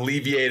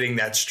alleviating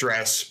that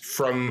stress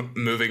from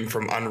moving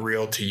from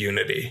Unreal to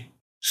Unity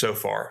so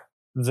far?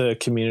 The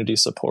community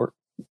support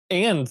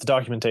and the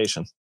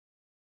documentation.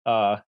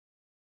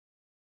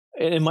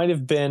 It might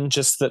have been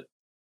just that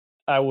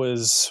I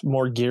was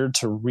more geared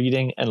to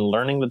reading and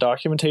learning the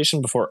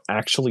documentation before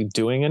actually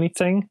doing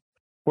anything.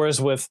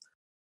 Whereas with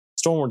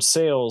Stormward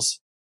Sales,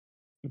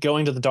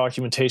 going to the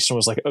documentation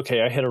was like,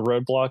 okay, I hit a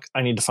roadblock.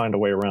 I need to find a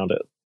way around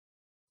it.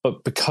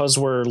 But because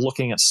we're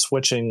looking at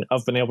switching,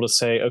 I've been able to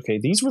say, okay,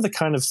 these were the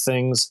kind of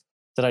things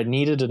that I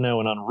needed to know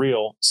in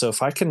Unreal. So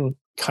if I can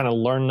kind of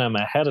learn them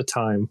ahead of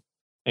time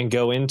and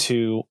go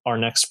into our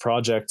next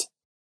project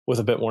with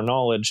a bit more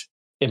knowledge,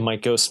 it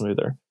might go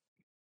smoother.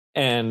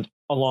 And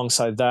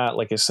alongside that,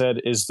 like I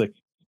said, is the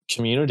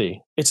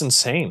community. It's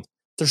insane.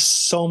 There's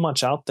so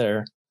much out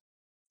there.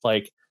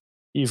 Like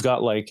you've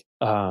got like,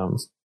 I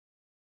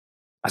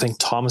think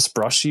Thomas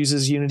Brush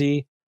uses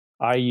Unity.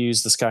 I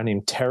use this guy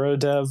named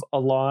TerraDev a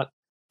lot.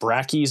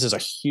 Brackeys is a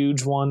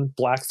huge one.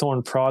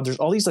 Blackthorn Prod. There's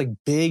all these like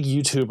big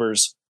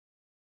YouTubers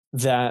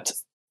that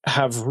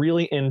have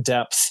really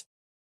in-depth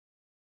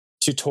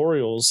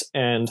tutorials.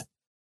 And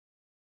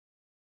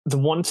the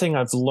one thing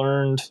I've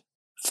learned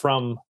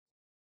from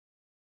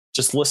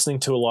just listening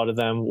to a lot of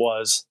them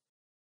was,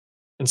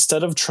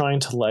 instead of trying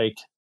to like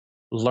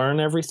learn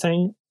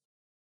everything,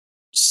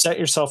 set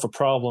yourself a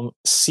problem,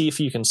 see if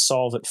you can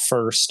solve it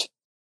first,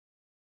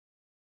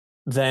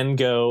 then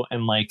go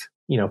and like,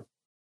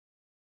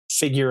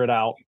 figure it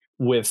out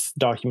with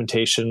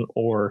documentation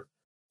or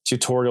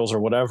tutorials or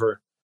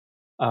whatever.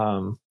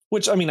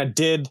 Which I mean, I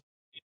did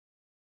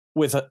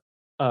with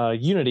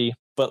Unity,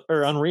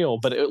 or Unreal,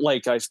 but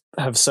like I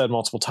have said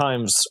multiple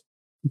times,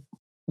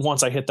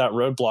 once I hit that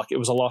roadblock, it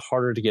was a lot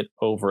harder to get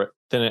over it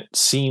than it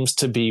seems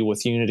to be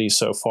with Unity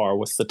so far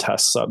with the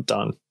tests I've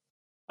done.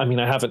 I mean,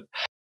 I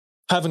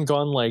haven't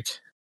gone like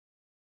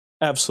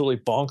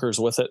absolutely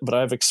bonkers with it, but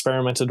I've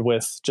experimented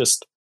with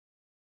just,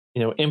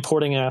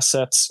 importing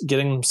assets,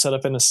 getting them set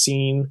up in a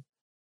scene,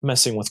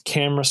 messing with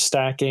camera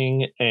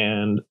stacking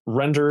and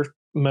render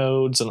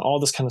modes and all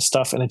this kind of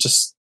stuff. And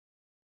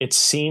it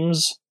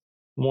seems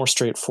more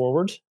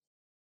straightforward.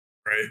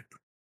 Right.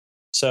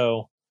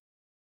 So,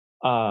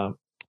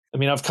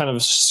 I've kind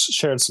of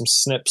shared some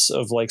snips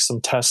of like some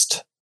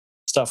test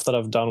stuff that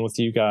I've done with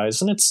you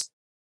guys, and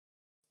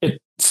it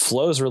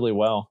flows really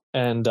well.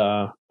 And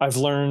I've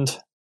learned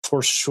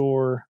for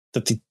sure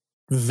that the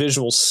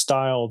visual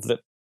style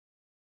that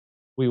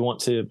we want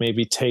to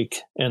maybe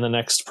take in the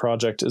next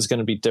project is going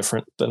to be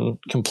different than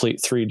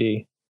complete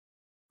 3D.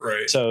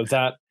 Right. So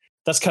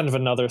that's kind of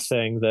another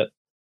thing that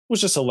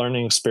was just a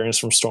learning experience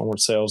from Stormward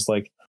Sales.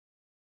 Like,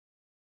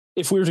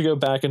 if we were to go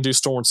back and do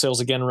Stormward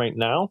Sales again right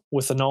now,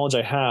 with the knowledge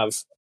I have,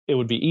 it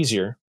would be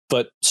easier.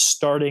 But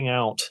starting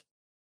out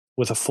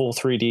with a full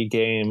 3D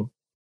game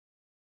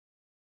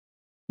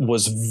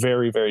was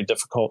very, very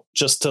difficult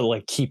just to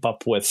like keep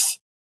up with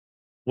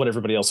what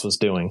everybody else was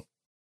doing.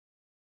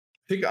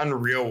 I think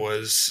Unreal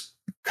was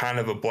kind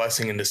of a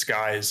blessing in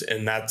disguise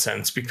in that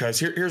sense, because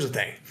here's the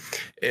thing,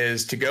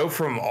 is to go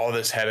from all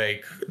this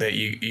headache that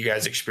you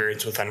guys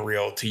experience with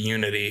Unreal to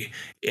Unity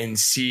and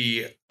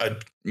see a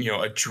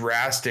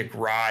drastic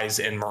rise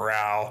in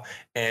morale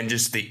and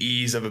just the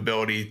ease of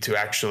ability to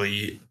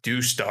actually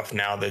do stuff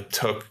now that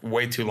took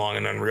way too long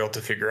in Unreal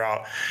to figure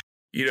out.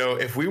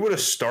 If we would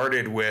have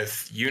started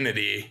with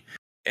Unity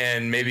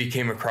and maybe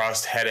came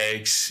across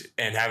headaches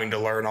and having to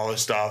learn all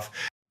this stuff,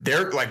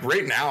 they're like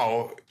right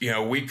now,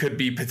 we could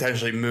be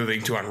potentially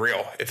moving to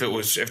Unreal if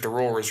the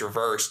role was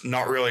reversed,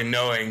 not really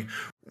knowing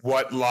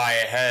what lie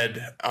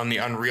ahead on the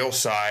Unreal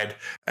side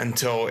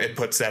until it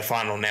puts that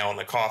final nail in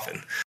the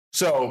coffin.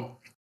 So,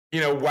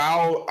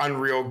 while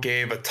Unreal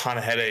gave a ton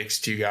of headaches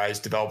to you guys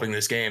developing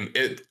this game,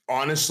 it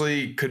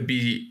honestly could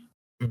be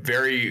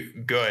very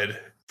good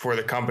for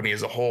the company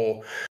as a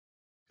whole,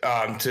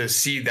 to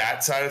see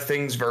that side of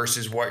things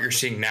versus what you're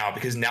seeing now,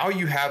 because now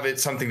you have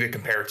something to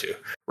compare to,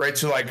 right?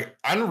 So like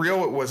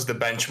Unreal, it was the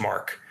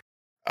benchmark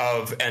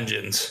of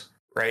engines,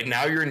 right?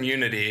 Now you're in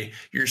Unity,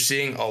 you're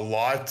seeing a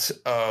lot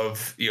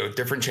of,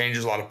 different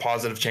changes, a lot of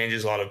positive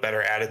changes, a lot of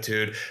better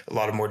attitude, a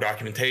lot of more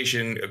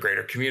documentation, a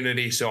greater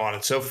community, so on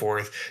and so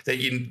forth, that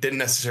you didn't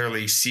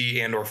necessarily see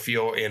and or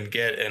feel and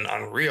get in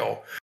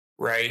Unreal.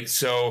 Right.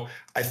 So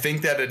I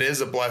think that it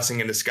is a blessing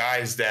in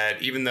disguise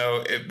that even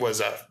though it was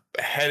a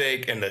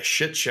headache and a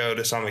shit show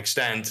to some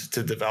extent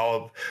to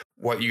develop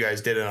what you guys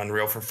did in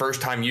Unreal for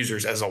first time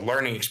users as a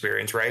learning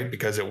experience, right?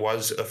 Because it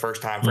was the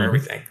first time for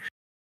everything,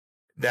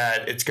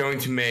 that it's going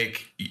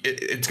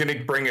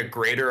to bring a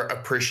greater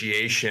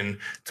appreciation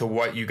to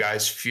what you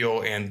guys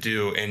feel and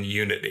do in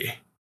Unity.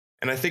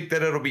 And I think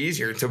that it'll be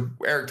easier. To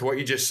Eric, to what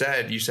you just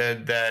said, you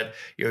said that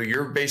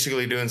you're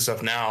basically doing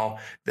stuff now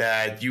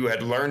that you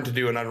had learned to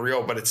do in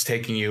Unreal, but it's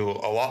taking you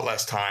a lot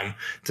less time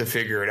to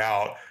figure it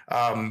out,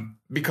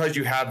 because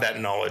you have that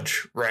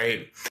knowledge,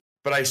 right?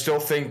 But I still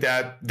think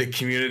that the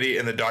community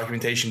and the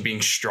documentation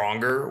being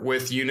stronger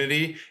with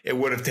Unity, it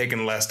would have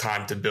taken less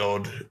time to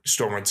build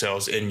Stormward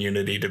Sales in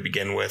Unity to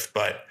begin with.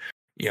 But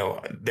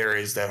there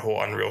is that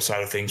whole Unreal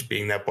side of things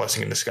being that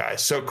blessing in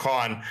disguise. So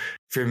Con,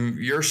 from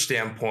your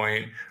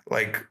standpoint,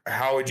 like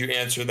how would you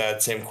answer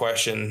that same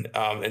question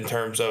in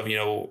terms of,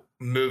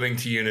 moving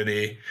to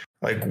Unity?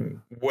 Like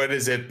what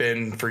has it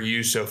been for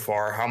you so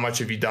far? How much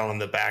have you done on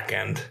the back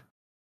end?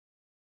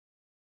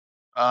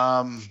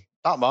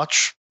 Not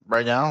much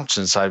right now,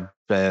 since I've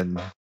been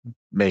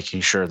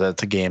making sure that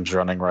the game's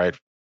running right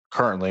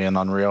currently in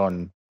Unreal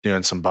and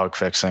doing some bug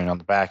fixing on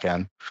the back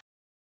end.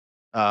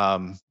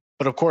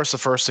 But of course, the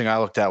first thing I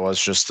looked at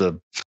was just in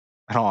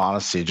all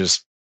honesty,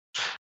 just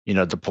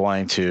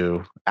deploying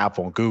to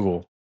Apple and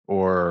Google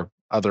or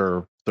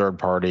other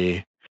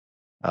third-party,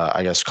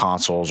 I guess,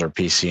 consoles or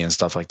PC and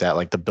stuff like that,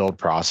 like the build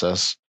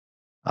process,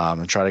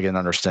 and try to get an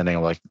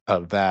understanding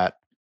of that.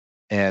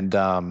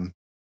 And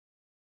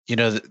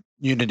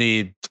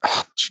Unity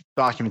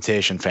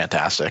documentation,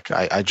 fantastic.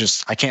 I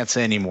can't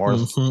say any more.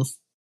 Mm-hmm.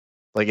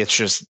 Like it's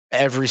just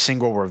every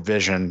single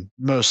revision.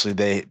 Mostly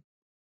they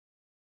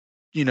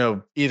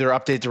either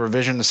update the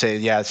revision to say,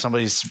 yeah,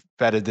 somebody's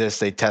vetted this,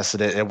 they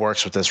tested it, it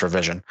works with this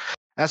revision.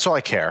 That's all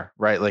I care,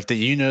 right? Like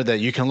that, that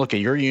you can look at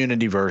your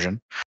Unity version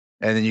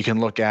and then you can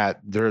look at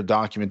their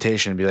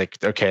documentation and be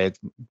like, okay,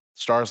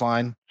 stars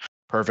line,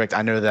 perfect.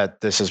 I know that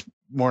this is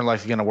more than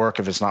likely going to work.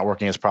 If it's not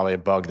working, it's probably a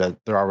bug that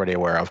they're already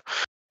aware of.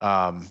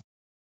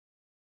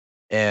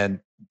 And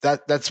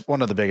that's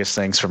one of the biggest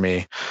things for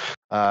me.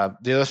 The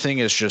other thing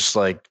is just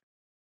like,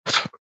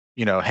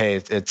 hey,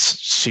 it's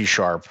C#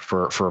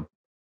 for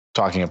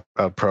talking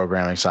a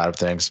programming side of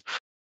things.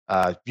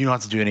 You don't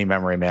have to do any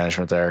memory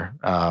management there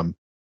and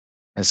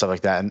stuff like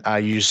that. And I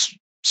use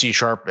C#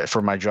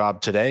 for my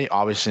job today,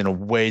 obviously in a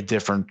way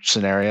different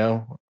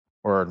scenario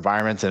or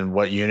environment than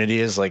what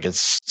Unity is. Like it's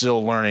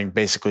still learning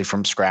basically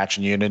from scratch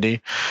in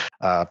Unity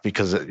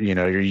because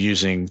you're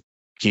using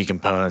key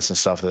components and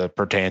stuff that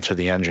pertain to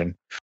the engine.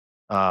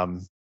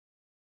 And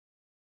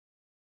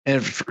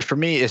for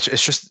me,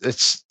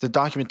 it's the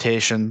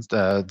documentation,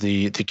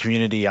 the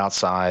community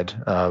outside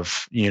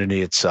of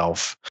Unity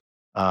itself,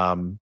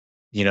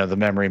 the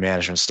memory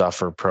management stuff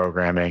for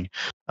programming.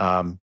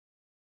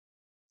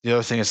 The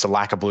other thing is the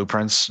lack of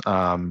blueprints.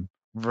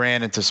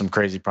 Ran into some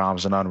crazy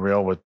problems in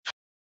Unreal with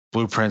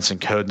blueprints and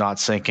code not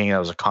syncing. That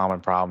was a common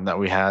problem that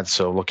we had.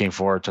 So looking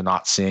forward to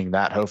not seeing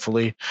that,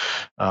 hopefully,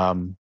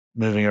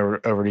 moving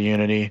over to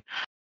Unity.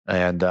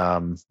 And,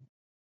 I'm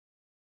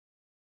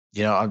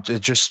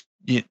just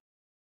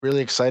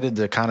really excited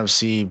to kind of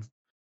see,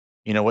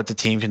 what the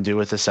team can do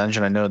with this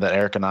engine. I know that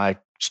Eric and I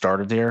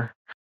started here.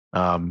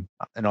 In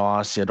all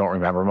honesty, I don't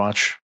remember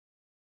much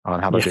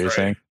on how to do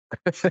things.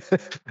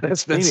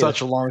 It's been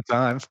such a long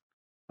time.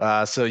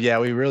 So yeah,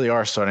 we really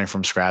are starting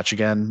from scratch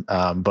again.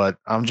 But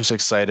I'm just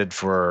excited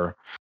for,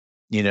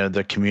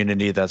 the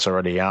community that's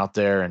already out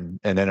there and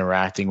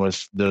interacting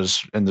with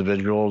those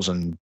individuals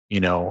and,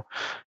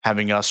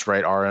 having us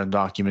write our own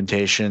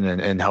documentation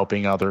and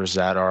helping others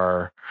that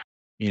are,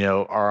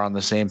 are on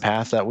the same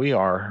path that we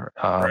are.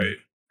 Right.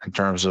 In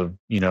terms of,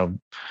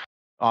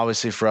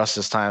 obviously for us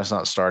this time, it's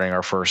not starting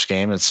our first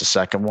game, it's the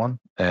second one.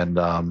 And,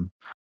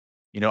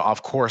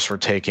 of course we're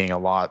taking a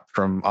lot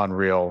from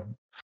Unreal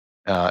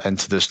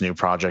into this new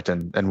project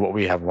and what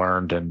we have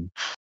learned and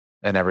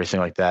everything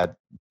like that.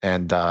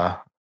 And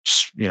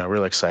just,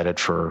 really excited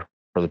for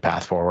the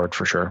path forward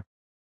for sure.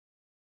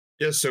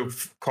 Yeah. So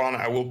Con,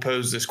 I will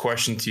pose this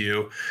question to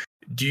you.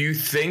 Do you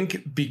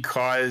think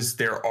because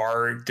there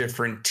are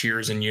different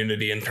tiers in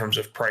Unity in terms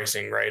of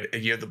pricing, right?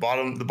 You have the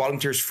bottom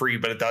tier is free,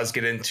 but it does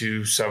get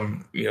into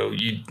some,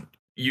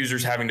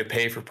 users having to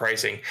pay for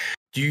pricing.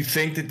 Do you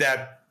think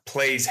that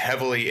plays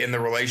heavily in the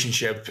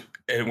relationship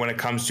when it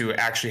comes to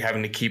actually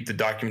having to keep the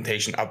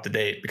documentation up to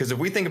date? Because if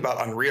we think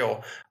about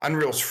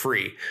Unreal's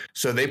free.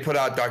 So they put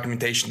out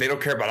documentation. They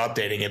don't care about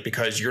updating it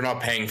because you're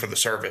not paying for the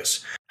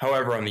service.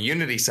 However, on the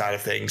Unity side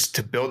of things,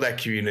 to build that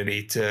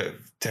community, to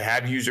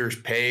have users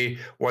pay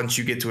once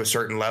you get to a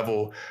certain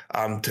level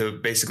to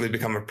basically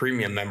become a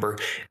premium member,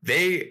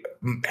 they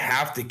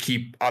have to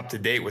keep up to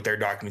date with their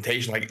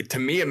documentation. Like, to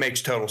me, it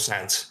makes total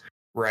sense,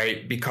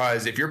 right?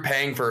 Because if you're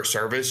paying for a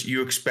service,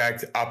 you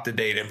expect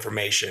up-to-date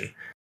information.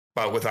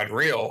 But with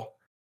Unreal,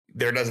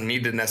 there doesn't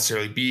need to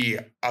necessarily be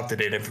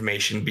up-to-date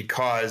information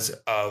because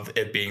of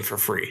it being for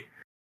free.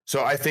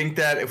 So I think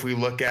that if we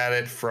look at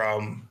it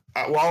from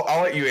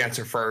I'll let you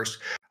answer first,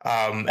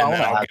 and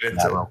then I'll get into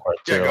that real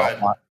quick too. Yeah, go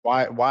ahead.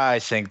 Why I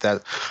think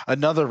that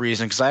another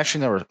reason, because I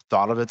actually never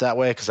thought of it that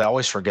way, because I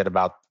always forget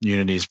about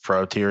Unity's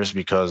pro tiers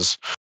because,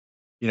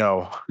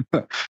 I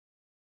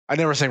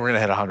never think we're going to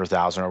hit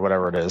 100,000 or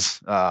whatever it is.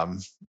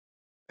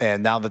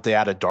 And now that they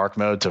added dark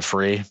mode to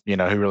free, who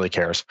really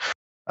cares?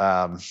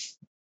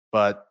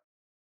 But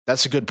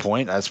that's a good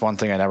point. That's one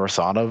thing I never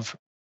thought of.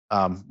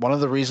 One of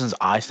the reasons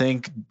I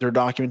think their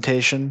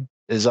documentation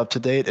is up to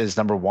date is,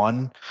 number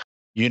one,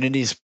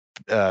 Unity's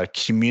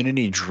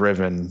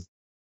community-driven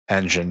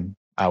engine,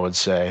 I would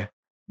say,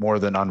 more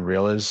than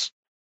Unreal is.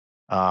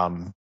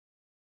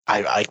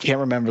 I can't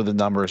remember the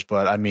numbers,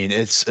 but I mean,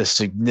 it's a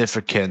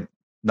significant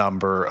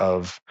number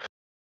of,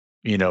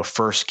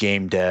 first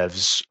game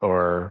devs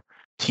or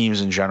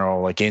teams in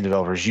general, like game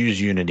developers, use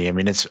Unity. I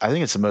mean, I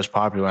think it's the most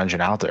popular engine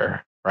out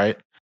there, right?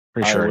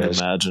 Pretty sure it is.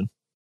 Imagine.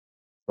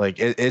 Like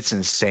it's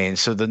insane.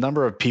 So the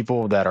number of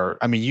people that are,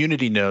 I mean,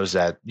 Unity knows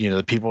that,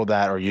 the people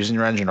that are using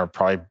your engine are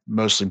probably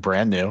mostly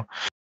brand new.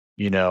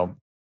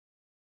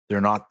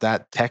 They're not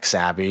that tech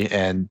savvy,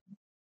 and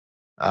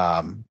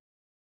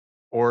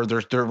or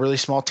they're really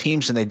small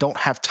teams and they don't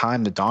have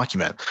time to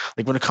document.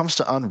 Like when it comes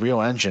to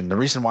Unreal Engine, the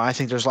reason why I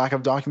think there's lack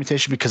of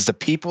documentation, because the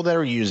people that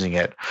are using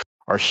it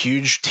are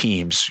huge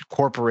teams,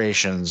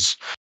 corporations,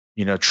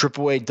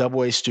 AAA,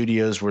 AA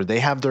studios, where they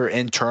have their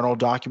internal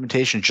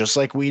documentation just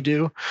like we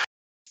do,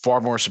 far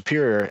more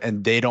superior,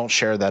 and they don't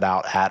share that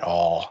out at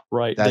all.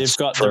 Right. They've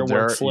got their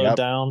workflow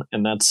down,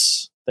 and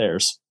that's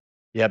theirs.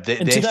 Yep. They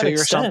figure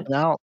something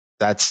out.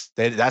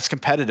 That's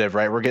competitive,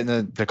 right? We're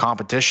getting the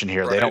competition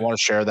here. Right. They don't want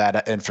to share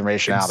that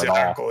information out at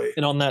all.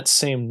 And on that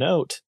same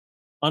note,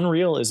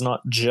 Unreal is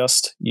not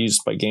just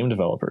used by game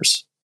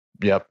developers.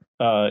 Yep.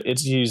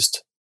 It's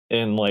used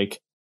in like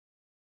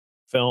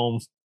film,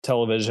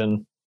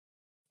 television,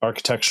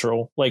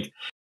 architectural. Like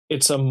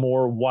it's a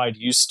more wide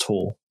use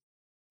tool.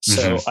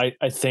 So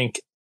I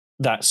think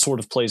that sort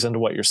of plays into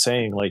what you're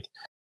saying. Like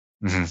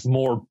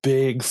more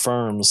big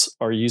firms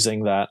are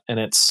using that, and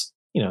it's,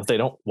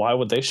 why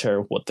would they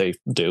share what they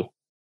do?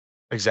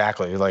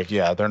 Exactly. Like,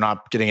 yeah, they're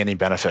not getting any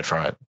benefit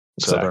from it.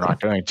 So they're not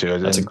going to.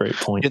 That's a great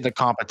point. Get the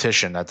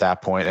competition at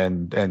that point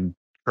and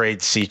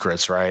trade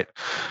secrets, right?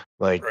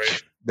 Like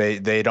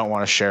they don't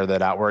want to share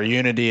that out. Where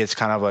Unity, it's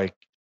kind of like,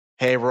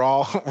 hey, we're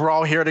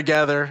all here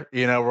together.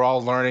 We're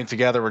all learning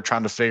together. We're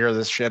trying to figure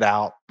this shit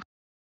out.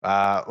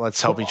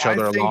 Let's help each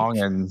other along.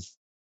 And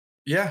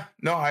yeah,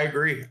 no, I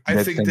agree.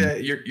 I think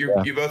that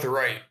you both are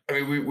right.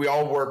 I mean, we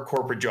all work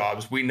corporate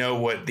jobs. We know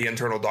what the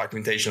internal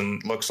documentation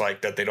looks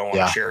like that they don't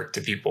want to share it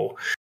to people.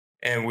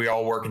 And we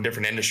all work in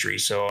different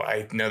industries. So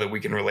I know that we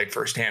can relate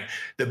firsthand.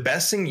 The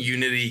best thing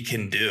Unity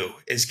can do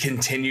is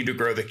continue to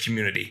grow the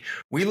community.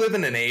 We live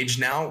in an age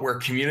now where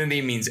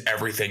community means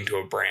everything to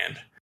a brand.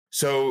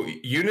 So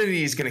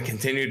Unity is going to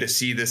continue to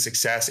see the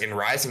success and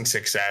rising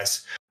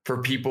success for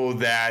people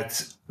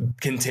that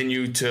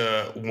continue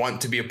to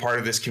want to be a part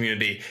of this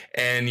community.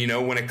 And,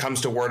 when it comes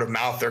to word of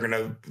mouth, they're going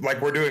to,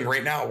 like we're doing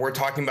right now, we're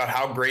talking about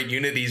how great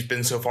Unity's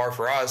been so far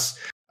for us,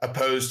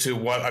 opposed to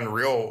what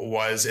Unreal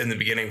was in the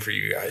beginning for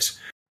you guys.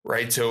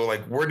 Right. So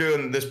like we're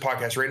doing this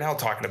podcast right now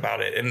talking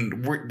about it,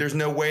 and there's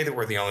no way that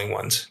we're the only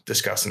ones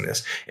discussing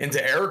this. And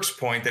to Eric's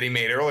point that he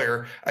made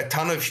earlier, a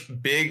ton of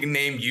big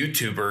name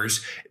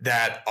YouTubers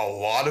that a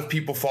lot of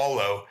people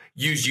follow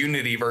use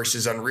Unity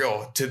versus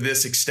Unreal to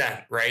this extent.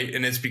 Right.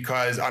 And it's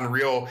because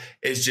Unreal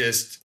is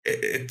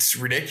it's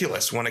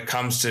ridiculous when it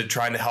comes to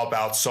trying to help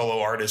out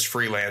solo artists,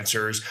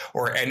 freelancers,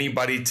 or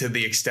anybody to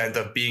the extent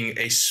of being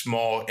a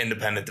small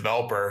independent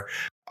developer.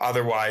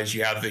 Otherwise,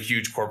 you have the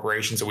huge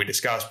corporations that we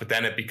discussed, but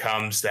then it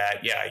becomes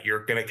that,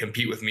 you're going to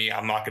compete with me.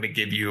 I'm not going to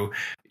give you,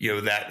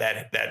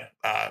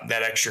 that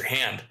extra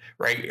hand,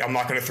 right? I'm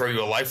not going to throw you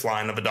a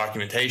lifeline of a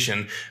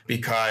documentation,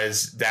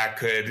 because that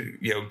could,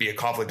 be a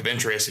conflict of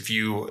interest if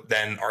you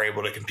then are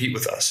able to compete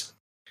with us.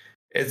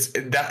 It's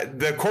that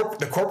the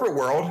corporate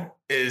world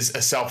is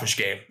a selfish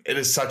game. It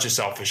is such a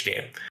selfish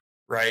game,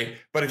 right?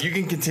 But if you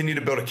can continue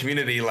to build a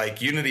community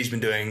like Unity's been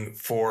doing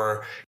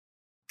for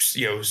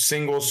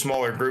single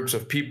smaller groups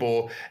of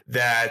people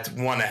that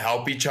want to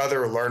help each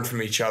other, learn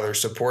from each other,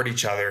 support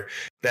each other,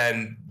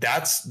 then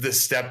that's the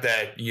step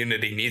that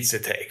Unity needs to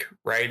take,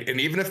 right? And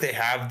even if they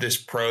have this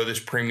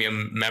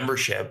premium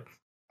membership,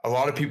 a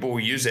lot of people will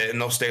use it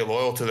and they'll stay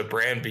loyal to the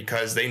brand,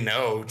 because they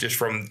know just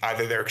from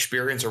either their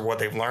experience or what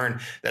they've learned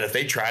that if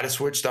they try to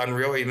switch to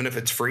Unreal, even if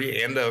it's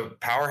free and a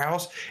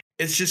powerhouse,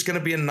 it's just going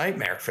to be a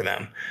nightmare for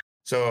them.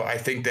 So I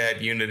think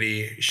that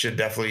Unity should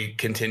definitely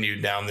continue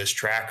down this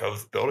track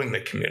of building the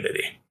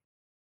community.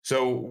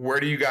 So where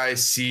do you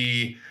guys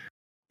see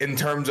in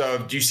terms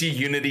of, do you see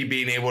Unity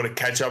being able to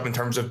catch up in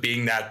terms of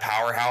being that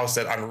powerhouse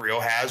that Unreal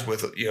has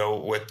with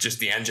just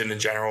the engine in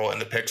general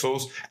and the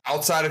pixels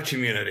outside of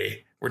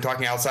community? We're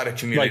talking outside of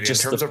community, like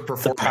just in terms of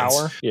performance. The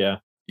power? Yeah.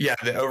 Yeah,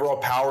 the overall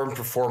power and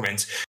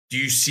performance. Do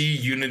you see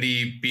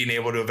Unity being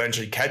able to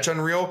eventually catch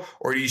Unreal,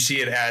 or do you see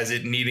it as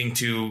it needing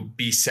to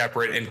be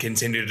separate and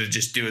continue to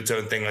just do its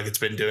own thing like it's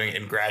been doing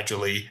and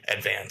gradually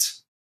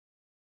advance?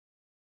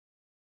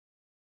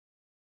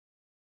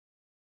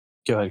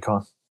 Go ahead,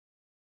 Con.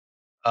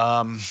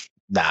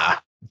 Nah,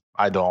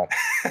 I don't.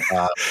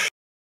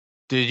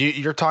 Dude,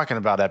 you're talking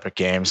about Epic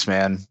Games,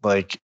 man.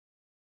 Like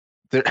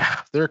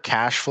their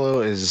cash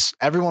flow is,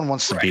 everyone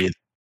wants to be,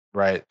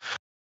 right?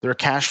 Their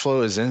cash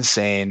flow is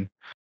insane.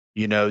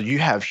 You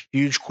have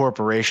huge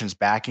corporations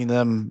backing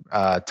them,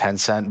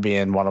 Tencent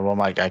being one of them.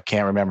 Like I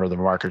can't remember the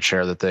market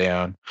share that they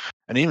own,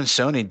 and even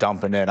Sony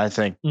dumping in. I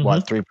think 3%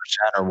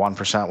 or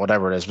 1%,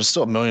 whatever it is, but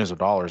still millions of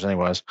dollars,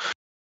 anyways.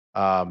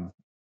 And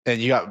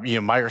you got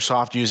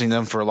Microsoft using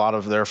them for a lot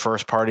of their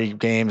first party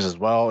games as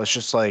well. It's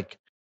just like,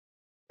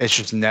 it's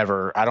just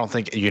never. I don't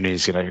think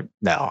Unity's gonna.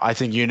 No, I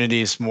think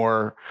Unity is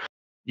more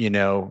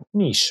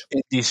Niche.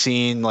 indie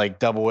scene, like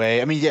double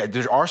A. I mean, yeah,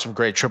 there are some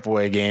great triple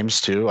A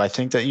games too, I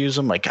think, that use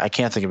them. Like, I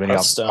can't think of any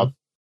off the Hearthstone.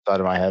 side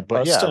of my head,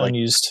 but yeah, Hearthstone like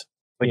used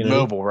Unity.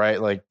 Unity. Mobile,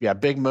 right? Like, yeah,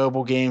 big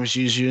mobile games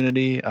use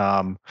Unity.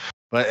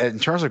 But in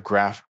terms of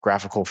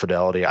graphical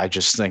fidelity, I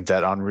just think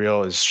that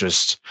Unreal is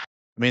just.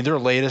 I mean, their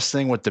latest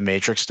thing with the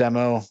Matrix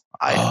demo,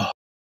 I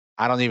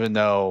don't even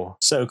know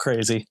So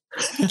crazy.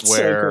 It's so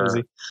where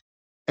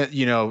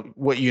crazy.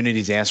 What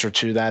Unity's answer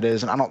to that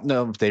is, and I don't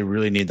know if they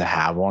really need to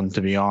have one,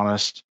 to be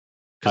honest,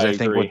 because I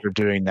think what agree.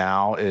 they're doing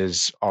now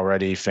is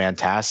already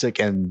fantastic,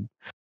 and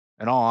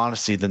in all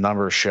honesty, the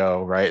numbers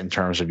show, right, in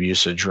terms of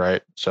usage,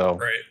 right? So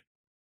Right.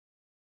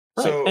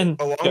 Right. So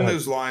And along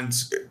those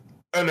lines,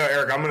 oh no,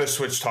 Eric, I'm going to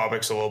switch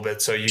topics a little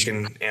bit so you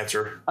can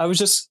answer. I was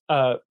just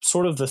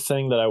sort of the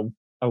thing that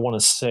I want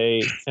to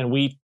say, and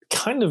we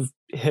kind of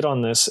hit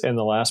on this in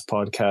the last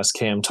podcast,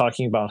 Cam,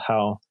 talking about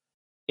how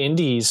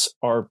there's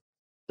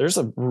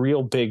a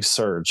real big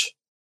surge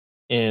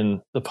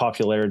in the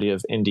popularity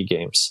of indie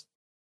games.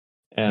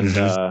 And,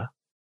 I'm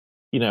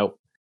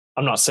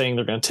not saying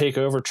they're going to take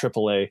over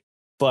AAA,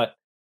 but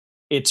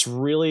it's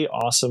really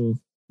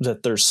awesome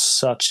that there's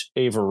such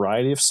a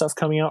variety of stuff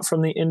coming out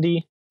from the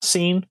indie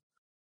scene.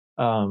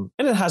 And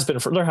there has been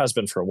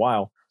for a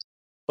while,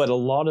 but a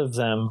lot of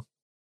them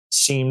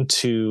seem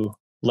to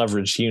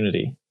leverage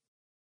Unity.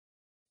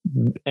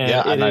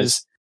 And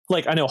is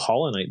like, I know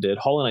Hollow Knight did.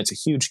 Hollow Knight's a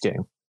huge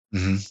game,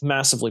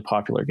 massively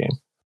popular game.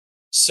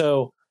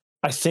 So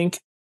I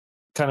think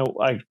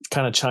I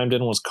kind of chimed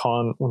in when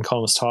Colin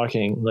was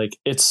talking, like,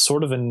 it's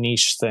sort of a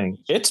niche thing.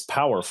 It's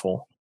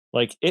powerful.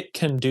 Like, it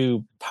can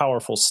do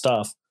powerful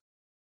stuff,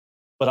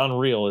 but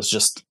Unreal it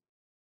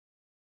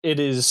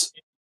is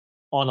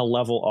on a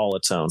level all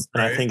its own.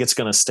 And I think it's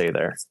going to stay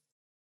there.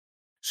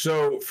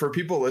 So for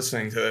people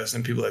listening to this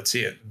and people that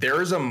see it,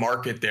 there is a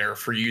market there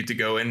for you to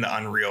go into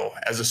Unreal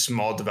as a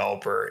small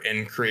developer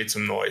and create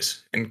some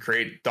noise and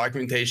create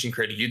documentation,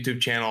 create a YouTube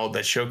channel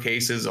that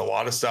showcases a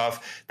lot of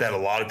stuff that a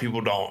lot of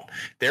people don't.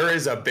 There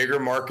is a bigger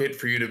market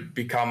for you to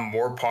become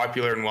more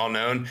popular and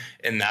well-known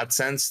in that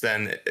sense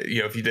than,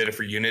 if you did it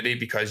for Unity,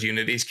 because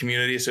Unity's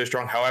community is so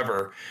strong.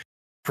 However,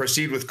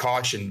 proceed with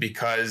caution,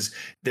 because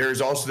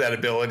there's also that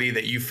ability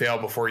that you fail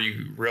before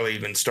you really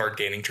even start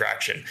gaining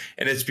traction.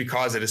 And it's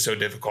because it is so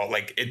difficult.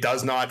 Like, it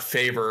does not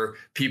favor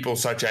people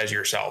such as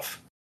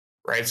yourself.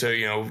 Right.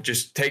 So,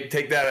 just take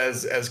that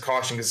as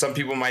caution, because some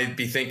people might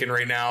be thinking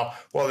right now,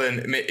 well,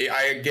 then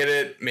I get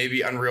it.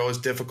 Maybe Unreal is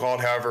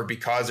difficult. However,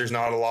 because there's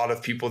not a lot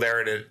of people there,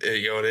 and it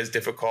is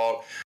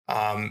difficult.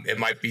 It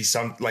might be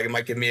it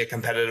might give me a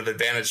competitive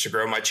advantage to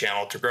grow my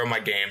channel, to grow my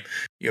game,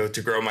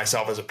 to grow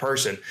myself as a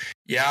person.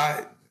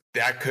 Yeah,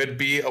 that could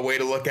be a way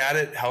to look at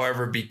it.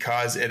 However,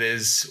 because it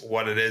is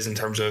what it is in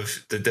terms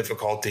of the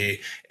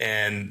difficulty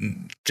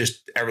and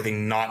just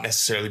everything not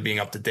necessarily being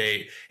up to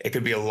date, it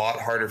could be a lot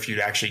harder for you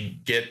to actually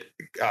get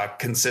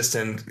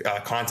consistent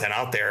content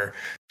out there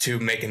to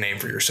make a name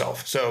for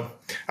yourself. So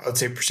I would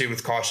say proceed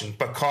with caution.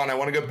 But Colin, I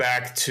want to go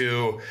back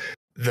to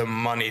the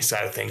money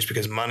side of things,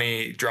 because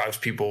money drives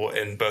people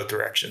in both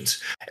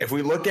directions. If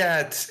we look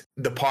at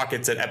the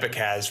pockets that Epic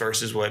has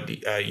versus what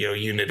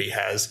Unity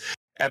has,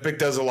 Epic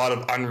does a lot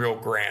of Unreal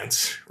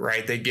grants,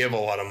 right? They give a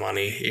lot of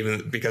money,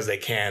 even because they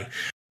can.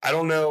 I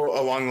don't know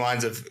along the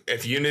lines of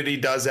if Unity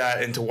does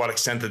that and to what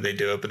extent that they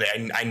do it, but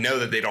I know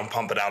that they don't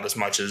pump it out as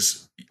much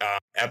as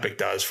Epic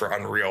does for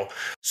Unreal.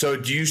 So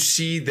do you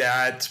see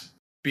that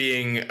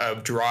being a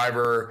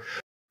driver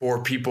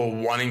for people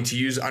wanting to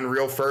use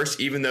Unreal first,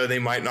 even though they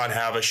might not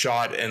have a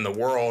shot in the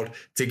world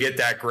to get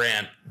that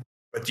grant?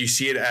 But do you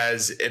see it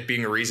as it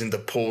being a reason to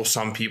pull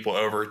some people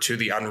over to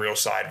the Unreal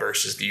side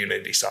versus the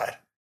Unity side?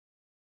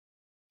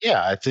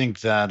 Yeah, I think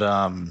that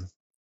I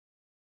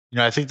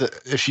think that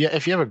if you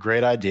have a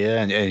great idea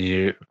and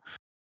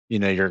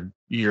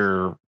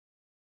you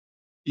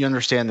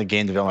understand the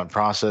game development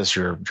process,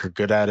 you're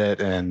good at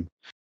it, and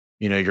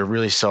you're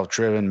really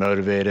self-driven,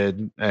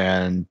 motivated,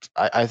 and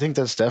I think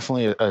that's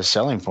definitely a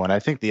selling point. I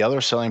think the other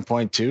selling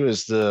point too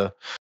is they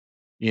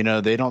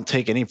don't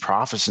take any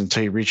profits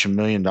until you reach $1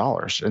 million,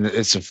 and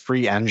it's a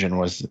free engine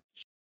with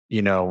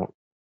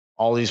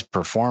all these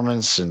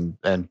performance and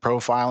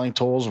profiling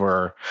tools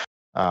where.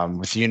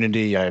 With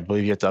Unity, I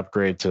believe you have to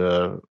upgrade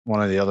to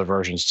one of the other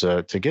versions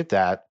to get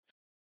that.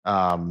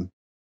 But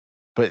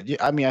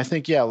I mean, I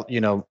think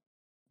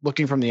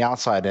looking from the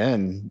outside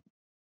in,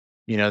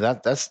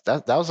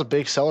 that was a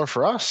big seller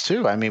for us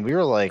too. I mean, we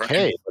were like,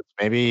 hey,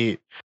 maybe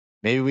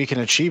we can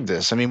achieve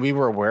this. I mean, we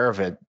were aware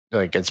of it.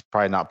 Like, it's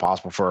probably not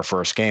possible for our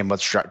first game.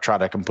 Let's try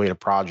to complete a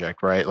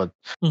project, right? Let's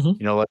work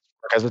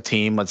as a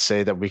team. Let's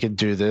say that we could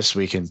do this.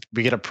 We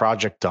get a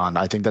project done.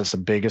 I think that's the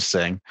biggest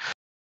thing.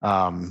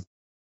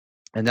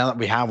 And now that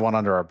we have one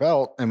under our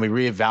belt and we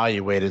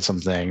reevaluated some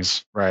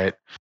things, right?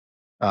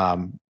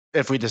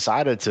 If we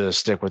decided to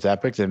stick with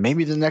Epic, then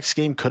maybe the next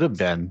game could have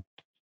been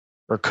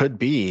or could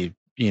be,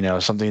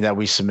 something that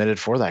we submitted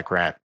for that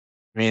grant.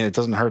 I mean, it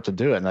doesn't hurt to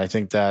do it. And I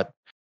think that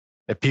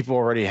if people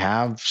already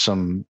have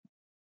some,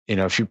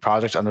 a few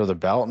projects under the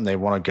belt and they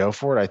want to go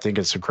for it, I think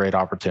it's a great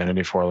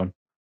opportunity for them.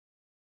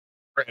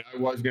 Right. I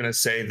was going to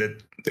say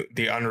that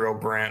the Unreal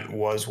grant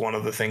was one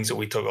of the things that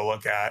we took a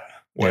look at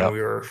when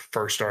we were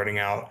first starting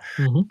out,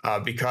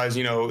 because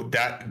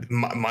that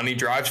money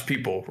drives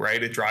people,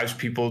 right? It drives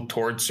people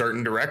towards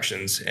certain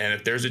directions, and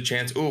if there's a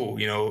chance,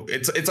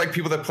 it's like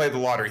people that play the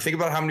lottery. Think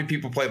about how many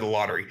people play the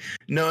lottery,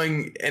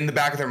 knowing in the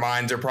back of their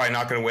minds they're probably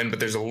not going to win, but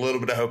there's a little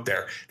bit of hope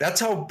there. That's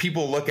how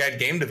people look at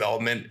game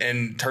development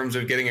in terms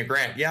of getting a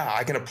grant. Yeah,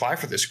 I can apply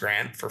for this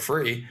grant for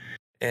free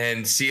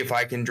and see if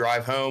I can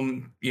drive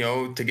home,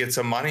 to get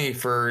some money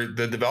for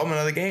the development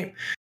of the game.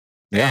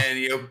 Yeah.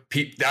 And,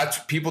 that's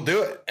people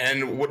do it.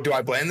 And what do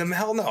I blame them?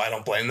 Hell no, I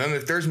don't blame them.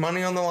 If there's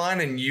money on the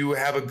line and you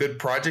have a good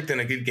project and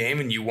a good game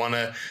and you want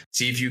to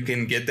see if you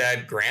can get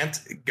that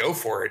grant, go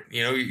for it.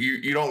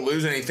 You don't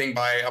lose anything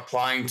by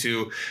applying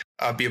to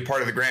be a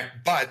part of the grant.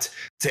 But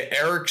to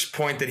Eric's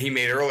point that he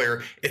made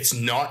earlier, it's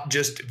not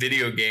just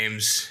video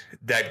games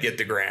that get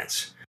the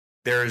grants.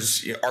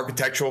 There's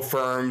architectural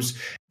firms.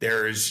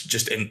 There's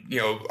just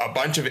a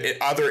bunch of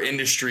other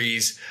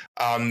industries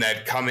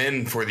that come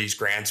in for these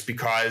grants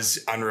because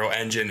Unreal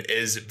Engine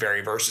is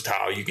very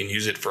versatile. You can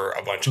use it for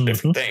a bunch of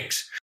different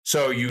things.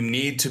 So you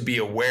need to be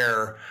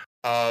aware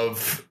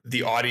of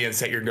the audience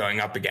that you're going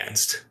up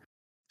against.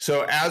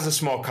 So as a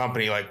small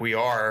company like we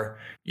are,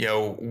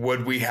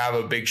 would we have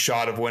a big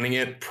shot of winning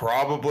it?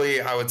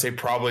 Probably. I would say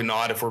probably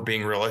not if we're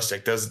being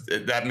realistic. Does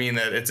that mean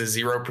that it's a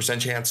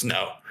 0% chance?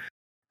 No.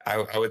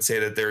 I would say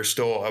that there's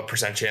still a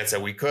percent chance that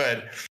we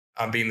could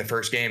being the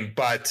first game,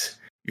 but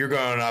you're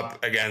going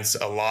up against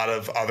a lot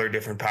of other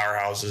different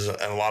powerhouses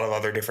and a lot of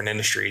other different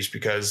industries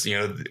because,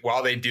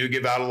 while they do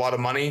give out a lot of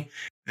money,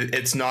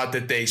 it's not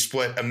that they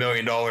split $1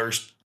 million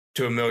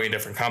to 1 million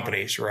different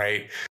companies,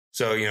 right?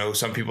 So,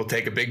 some people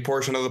take a big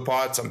portion of the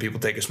pot, some people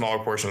take a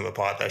smaller portion of the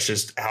pot. That's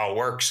just how it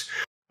works.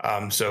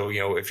 So,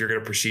 if you're going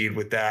to proceed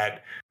with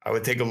that, I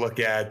would take a look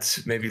at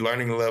maybe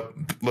learning a little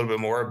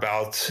bit more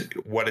about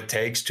what it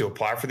takes to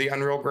apply for the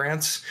Unreal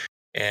grants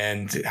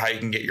and how you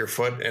can get your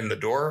foot in the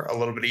door a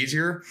little bit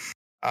easier.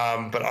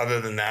 But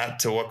other than that,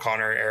 to what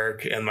Connor,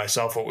 Eric, and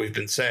myself, what we've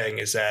been saying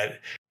is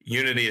that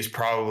Unity is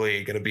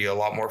probably going to be a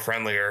lot more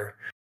friendlier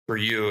for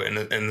you in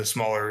the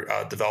smaller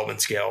development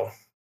scale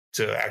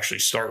to actually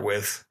start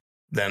with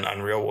than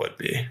Unreal would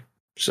be.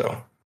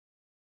 So.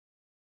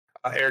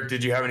 Eric,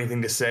 did you have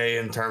anything to say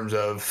in terms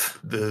of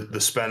the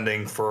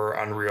spending for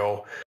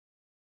Unreal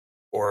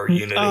or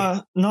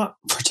Unity? Not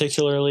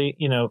particularly.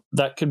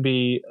 That could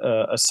be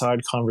a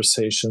side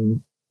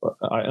conversation.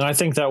 And I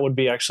think that would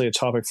be actually a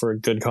topic for a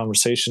good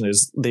conversation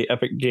is the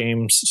Epic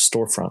Games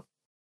storefront.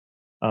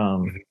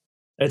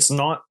 It's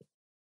not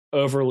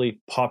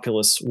overly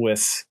populous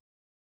with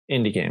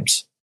indie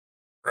games.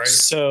 Right.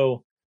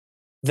 So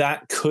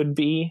that could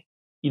be,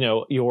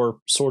 your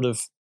sort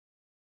of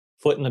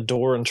foot in the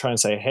door and try and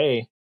say,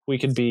 hey, we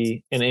could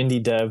be an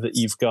indie dev that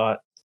you've got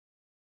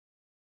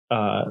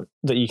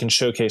that you can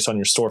showcase on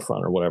your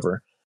storefront or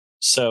whatever.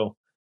 So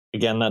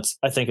again, that's,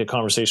 I think, a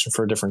conversation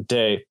for a different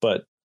day,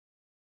 but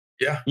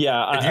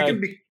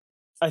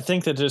I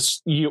think that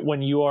just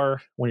when you're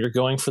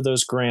going for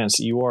those grants,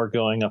 you are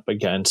going up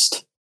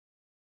against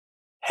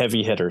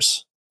heavy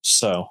hitters.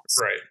 So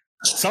right.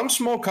 Some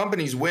small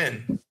companies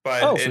win,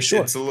 but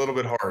it's a little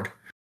bit hard.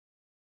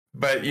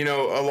 But,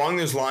 along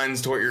those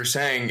lines to what you're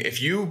saying, if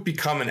you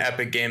become an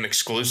Epic Game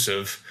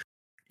exclusive,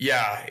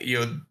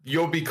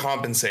 you'll be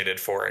compensated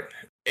for it.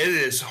 It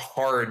is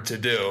hard to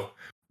do,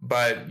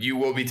 but you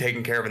will be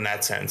taken care of in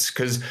that sense.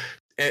 Because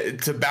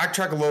to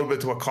backtrack a little bit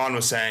to what Con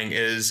was saying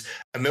is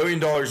 $1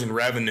 million in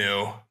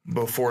revenue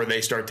before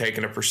they start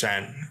taking a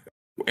percent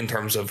in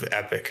terms of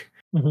Epic.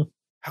 Mm-hmm.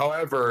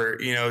 However,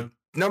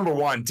 number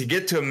one, to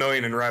get to $1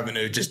 million in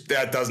revenue, just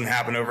that doesn't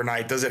happen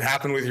overnight. Does it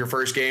happen with your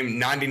first game?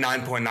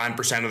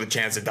 99.9% of the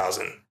chance it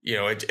doesn't.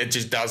 It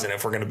just doesn't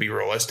if we're going to be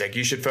realistic.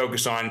 You should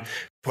focus on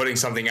putting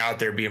something out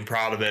there, being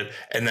proud of it,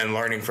 and then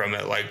learning from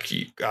it like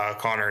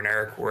Connor and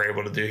Eric were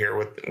able to do here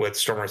with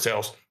Stormward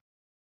Sales.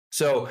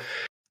 So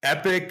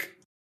Epic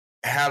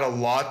had a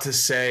lot to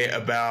say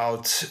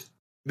about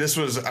this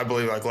was, I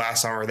believe, like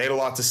last summer. They had a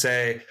lot to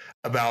say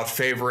about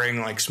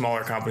favoring like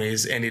smaller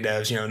companies, indie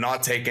devs,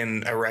 not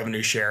taking a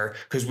revenue share.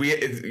 Because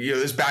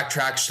this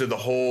backtracks to the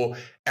whole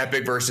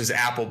Epic versus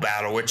Apple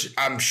battle, which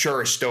I'm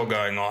sure is still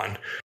going on,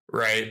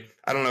 right?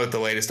 I don't know what the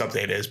latest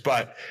update is,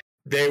 but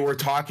they were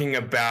talking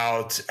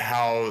about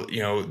how,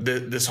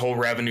 this whole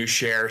revenue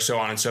share, so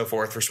on and so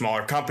forth for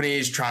smaller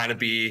companies, trying to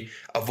be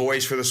a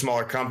voice for the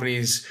smaller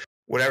companies,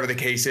 whatever the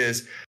case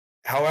is.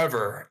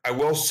 However, I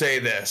will say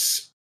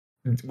this.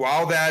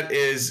 While that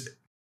is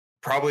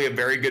probably a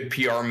very good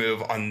PR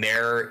move on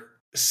their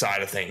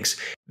side of things,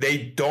 they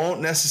don't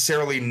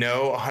necessarily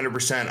know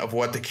 100% of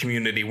what the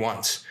community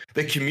wants.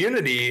 The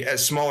community,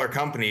 as smaller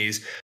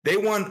companies, they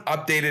want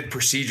updated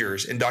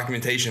procedures and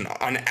documentation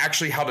on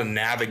actually how to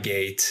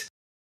navigate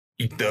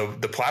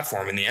the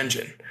platform and the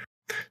engine.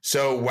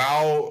 So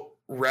while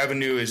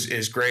revenue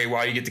is great,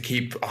 while you get to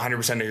keep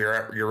 100%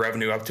 of your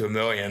revenue up to $1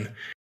 million,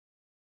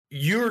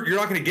 you're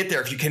not going to get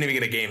there if you can't even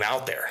get a game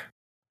out there.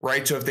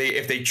 right? So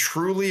if they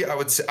truly, I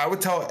would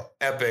tell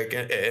Epic,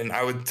 and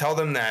I would tell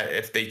them that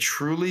if they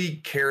truly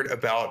cared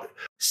about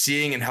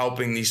seeing and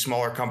helping these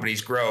smaller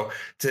companies grow,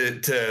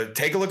 to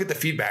take a look at the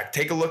feedback,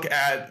 take a look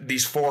at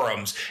these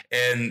forums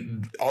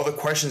and all the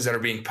questions that are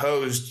being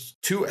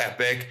posed to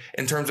Epic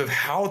in terms of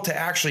how to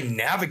actually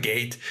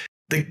navigate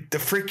the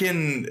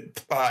freaking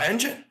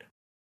engine,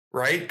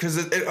 right? Because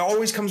it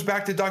always comes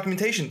back to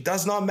documentation.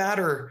 Does not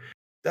matter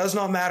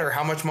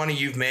how much money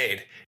you've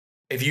made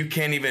if you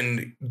can't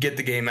even get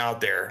the game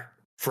out there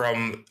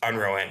from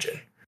Unreal Engine.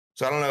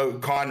 So I don't know,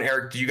 Con,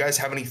 Eric, do you guys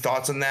have any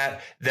thoughts on that?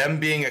 Them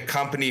being a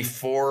company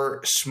for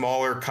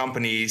smaller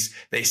companies,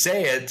 they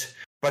say it,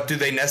 but do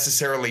they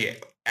necessarily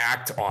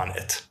act on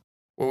it?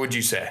 What would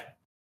you say?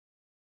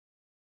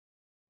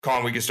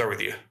 Con, we can start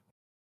with you.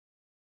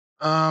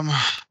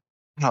 I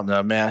don't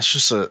know, man. It's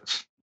just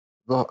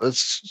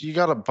you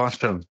got a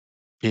bunch of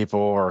people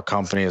or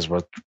companies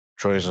with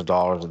trillions of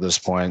dollars at this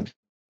point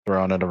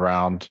throwing it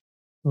around.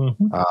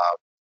 Mm-hmm.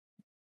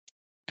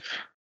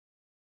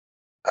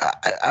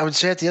 I would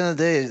say at the end of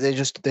the day,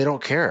 they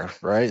don't care,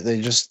 right?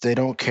 They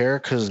don't care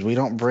because we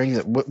don't bring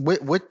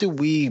what do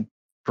we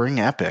bring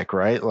Epic,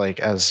 right? Like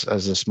as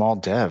a small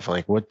dev,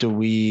 like what do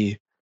we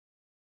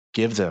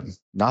give them?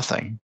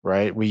 Nothing,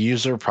 right? We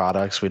use their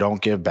products, we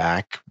don't give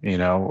back, we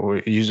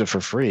use it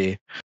for free.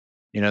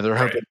 They're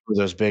hoping for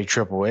those big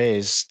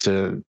AAAs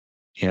to,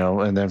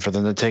 and then for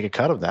them to take a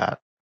cut of that.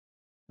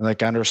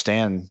 Like I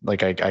understand,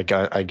 like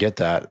I get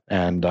that,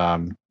 and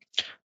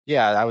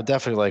yeah, I would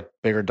definitely like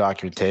bigger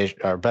documentation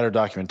or better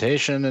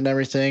documentation and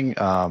everything.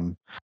 I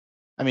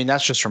mean,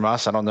 that's just from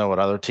us. I don't know what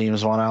other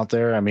teams want out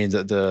there. I mean,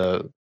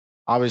 the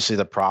obviously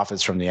the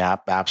profits from the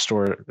app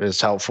store is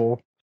helpful,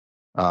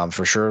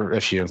 for sure,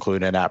 if you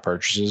include in-app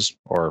purchases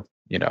or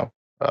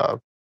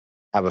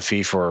have a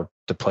fee for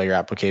the player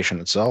application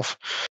itself.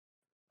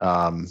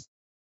 But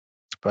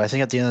I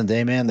think at the end of the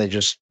day, man, they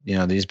just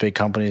these big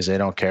companies, they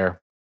don't care.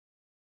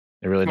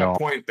 They really don't. My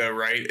point, though,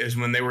 right, is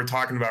when they were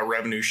talking about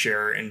revenue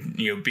share and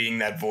being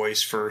that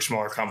voice for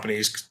smaller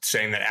companies,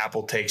 saying that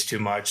Apple takes too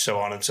much, so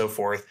on and so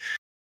forth.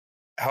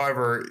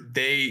 However,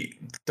 they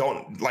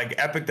don't, like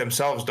Epic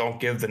themselves, don't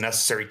give the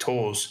necessary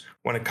tools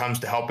when it comes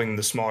to helping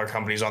the smaller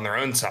companies on their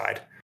own side.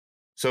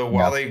 So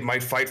while they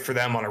might fight for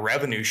them on a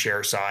revenue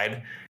share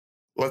side,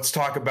 let's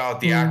talk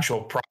about the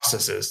actual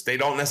processes. They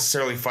don't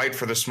necessarily fight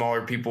for the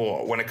smaller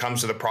people when it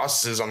comes to the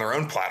processes on their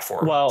own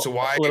platform. Well, so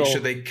why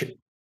should they? Go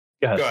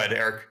ahead,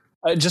 Eric.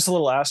 Just a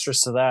little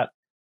asterisk to that.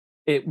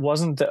 It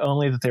wasn't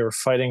only that they were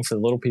fighting for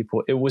the little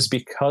people. It was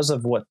because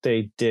of what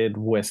they did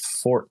with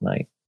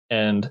Fortnite.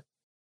 And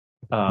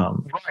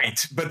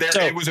right. But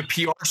it was a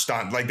PR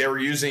stunt. Like they were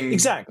using.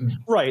 Exactly.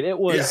 Right. It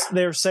was,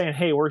 they were saying,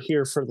 hey, we're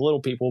here for the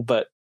little people.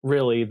 But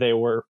really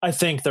I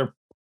think their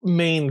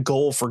main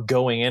goal for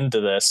going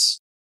into this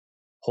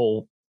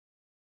whole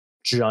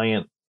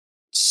giant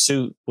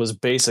suit was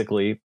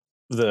basically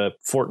the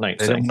Fortnite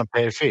thing. They didn't want to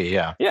pay a fee.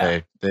 Yeah.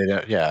 They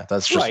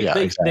that's just,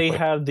 right. They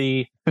had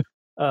the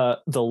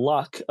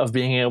luck of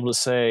being able to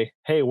say,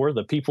 hey, we're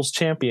the people's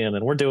champion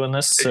and we're doing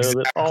this so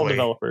that all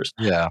developers.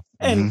 Yeah.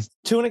 And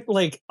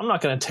I'm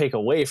not going to take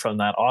away from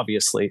that,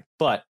 obviously,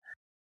 but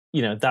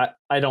that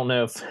I don't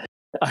know if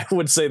I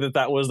would say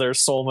that was their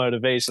sole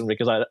motivation,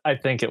 because I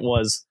think it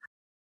was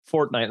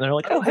Fortnite and they're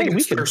like, oh, hey,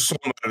 we can. Their sole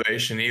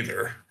motivation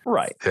either.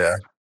 Right. Yeah.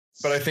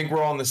 But I think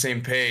we're all on the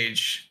same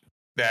page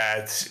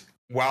that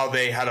while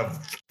they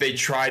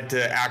tried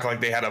to act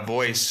like they had a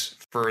voice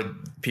for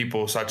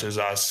people such as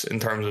us in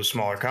terms of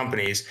smaller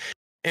companies,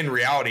 in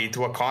reality,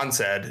 to what Con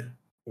said,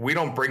 we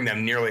don't bring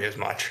them nearly as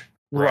much.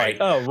 Right.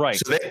 Oh, right.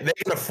 So they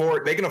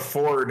can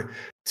afford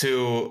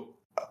to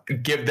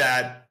give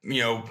that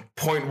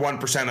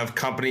 0.1% of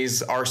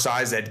companies our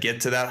size that get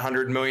to that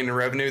 100 million in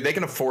revenue. They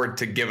can afford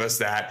to give us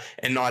that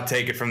and not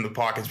take it from the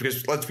pockets,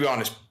 because let's be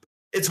honest,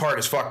 it's hard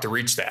as fuck to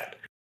reach that.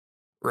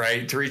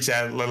 Right, to reach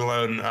that, let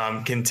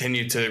alone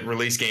continue to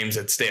release games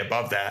that stay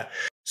above that.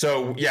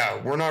 So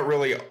yeah, we're not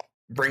really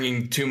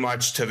bringing too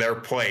much to their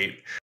plate,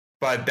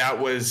 but that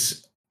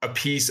was a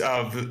piece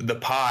of the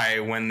pie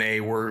when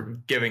they were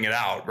giving it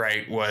out.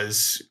 Right,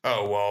 was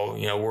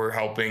we're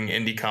helping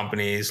indie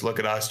companies. Look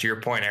at us. To your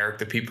point, Eric,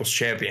 the people's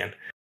champion.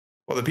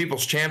 Well, the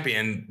people's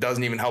champion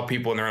doesn't even help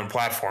people in their own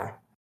platform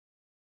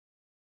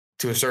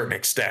to a certain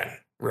extent.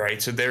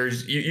 Right. So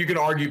there's you can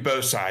argue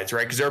both sides,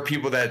 right? Because there are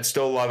people that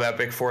still love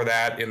Epic for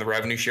that in the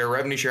revenue share.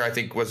 Revenue share, I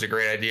think, was a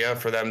great idea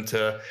for them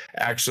to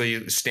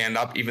actually stand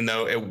up, even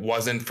though it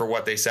wasn't for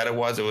what they said it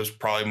was. It was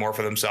probably more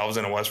for themselves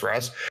than it was for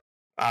us.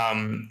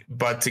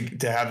 But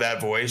to have that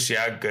voice,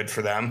 yeah, good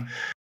for them.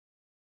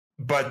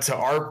 But to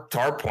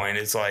our point,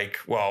 it's like,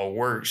 well,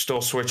 we're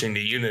still switching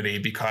to Unity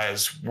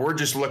because we're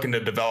just looking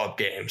to develop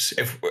games.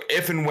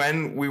 If and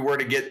when we were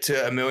to get to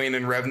 $1 million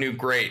in revenue,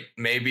 great.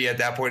 Maybe at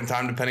that point in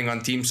time, depending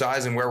on team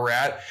size and where we're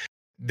at,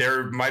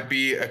 there might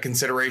be a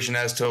consideration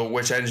as to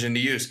which engine to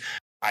use.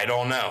 I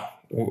don't know.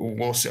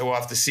 We'll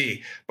have to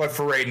see. But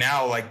for right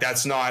now, like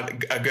that's not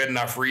a good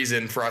enough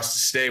reason for us to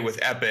stay with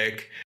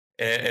Epic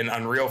in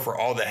Unreal for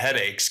all the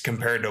headaches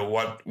compared to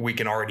what we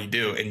can already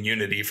do in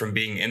Unity from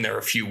being in there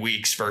a few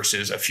weeks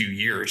versus a few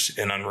years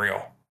in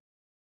Unreal.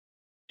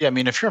 Yeah, I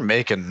mean, if you're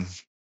making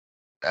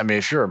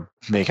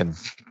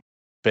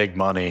big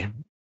money,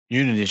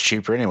 Unity is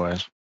cheaper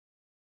anyways,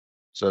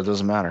 so it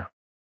doesn't matter.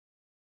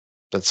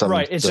 That's something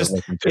right. It's just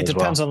it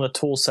depends on the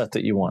tool set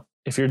that you want.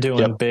 If you're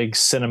doing big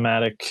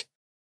cinematic,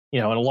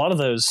 and a lot of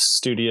those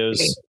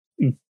studios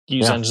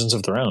use engines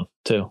of their own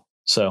too.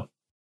 So,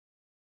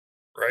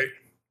 right.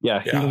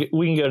 Yeah.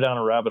 We can go down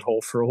a rabbit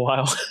hole for a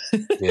while.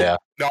 Yeah.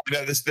 No,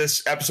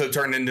 this episode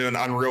turned into an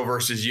Unreal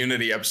versus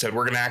Unity episode.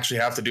 We're going to actually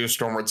have to do a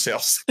Stormward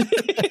Sales,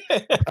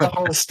 a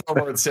whole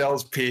Stormward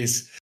Sales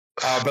piece.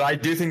 But I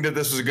do think that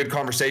this was a good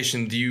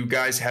conversation. Do you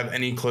guys have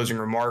any closing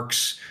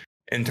remarks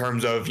in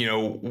terms of,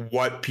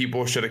 what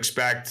people should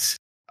expect,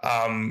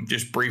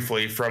 just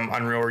briefly, from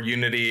Unreal or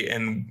Unity,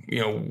 and,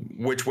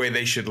 which way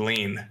they should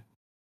lean?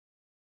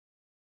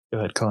 Go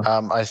ahead,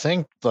 Con. I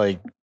think,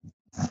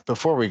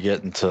 before we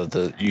get into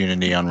the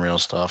Unity Unreal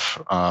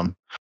stuff,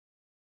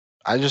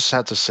 I just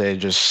have to say,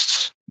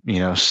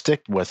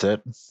 stick with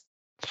it.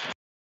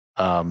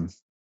 Times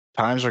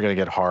are going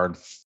to get hard,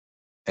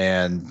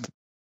 and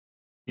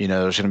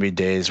there's going to be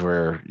days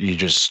where you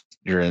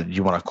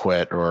want to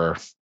quit or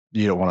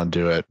you don't want to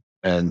do it.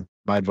 And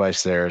my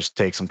advice there is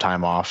take some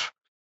time off.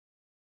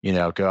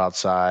 Go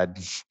outside,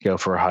 go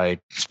for a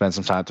hike, spend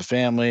some time with the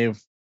family,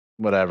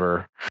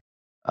 whatever.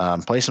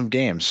 Play some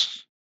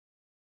games.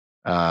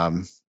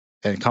 And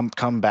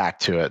come back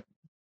to it,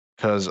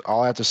 because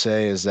all I have to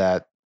say is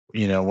that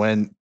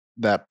when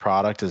that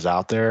product is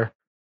out there,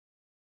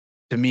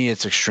 to me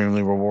it's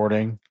extremely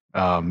rewarding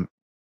to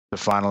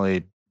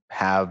finally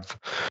have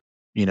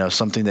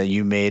something that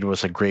you made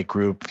with a great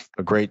group,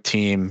 a great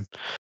team,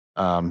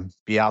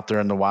 be out there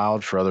in the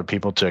wild for other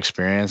people to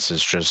experience.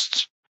 Is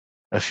just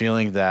a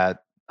feeling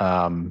that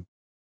I'm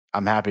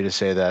happy to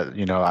say that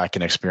I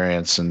can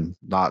experience, and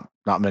not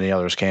many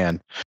others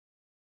can.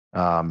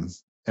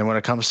 And when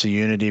it comes to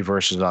Unity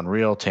versus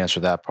Unreal, to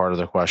answer that part of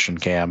the question,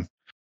 Cam,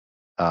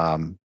 I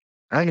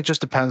think it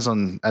just depends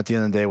on, at the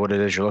end of the day, what it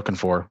is you're looking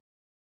for,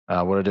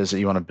 what it is that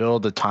you want to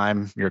build,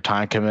 your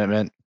time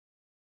commitment,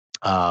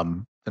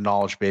 the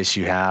knowledge base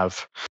you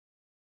have.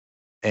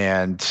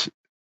 And,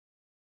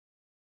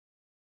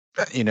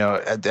 at the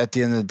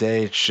end of the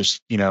day, it's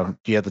just, you have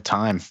the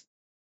time.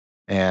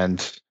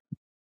 And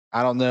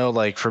I don't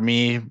know, for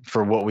me,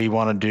 for what we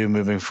want to do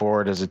moving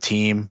forward as a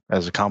team,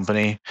 as a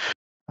company,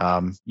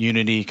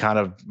 Unity kind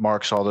of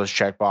marks all those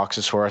check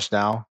boxes for us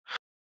now.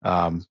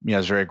 I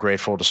was very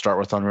grateful to start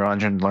with Unreal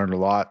Engine, learned a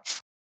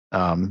lot.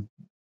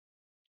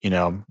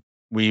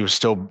 We will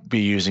still be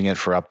using it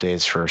for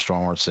updates for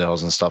Stormward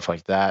Sales and stuff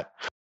like that.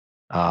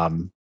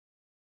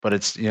 But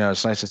it's,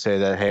 it's nice to say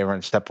that, hey, we're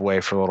going to step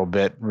away for a little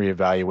bit,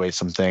 reevaluate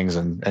some things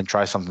and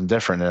try something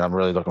different. And I'm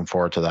really looking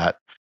forward to that.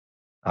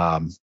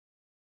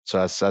 So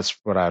that's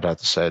what I'd have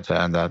to say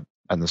to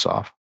end this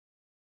off.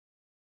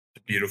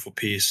 A beautiful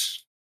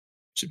piece.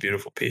 It's a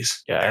beautiful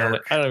piece. Yeah,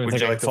 I don't even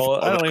think I can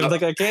follow. I don't even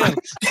think I can.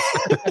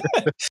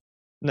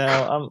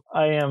 No,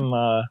 I am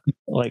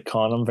like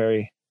Con. I'm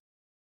very,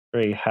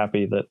 very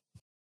happy that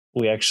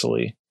we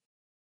actually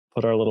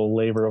put our little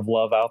labor of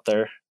love out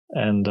there.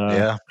 And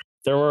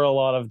there were a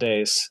lot of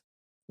days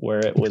where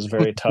it was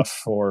very tough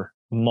for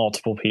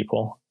multiple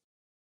people.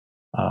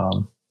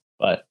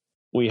 But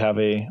we have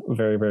a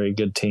very, very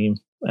good team,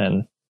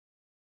 and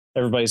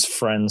everybody's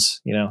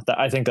friends.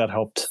 I think that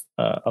helped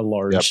a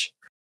large. Yep.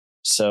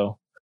 So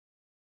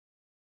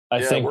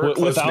I think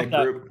without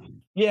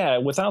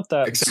that, without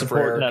that except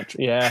support net,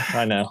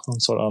 I know I'm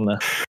sort of on the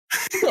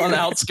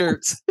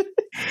outskirts.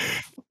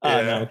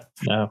 No.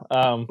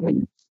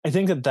 I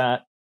think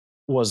that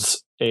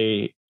was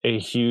a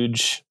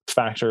huge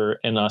factor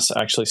in us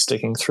actually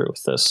sticking through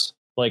with this.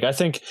 I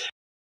think,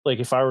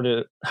 if I were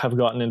to have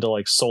gotten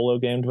into solo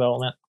game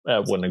development,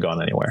 that wouldn't have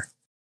gone anywhere.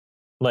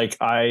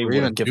 I would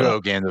have given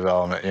up game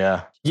development.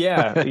 Yeah.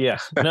 Yeah.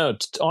 No,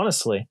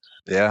 honestly.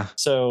 Yeah.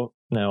 So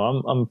no,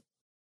 I'm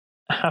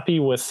happy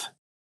with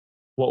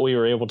what we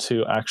were able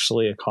to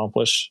actually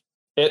accomplish.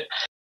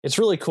 It's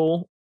really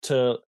cool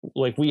to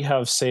we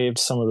have saved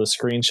some of the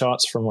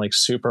screenshots from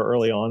super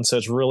early on, so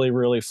it's really,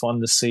 really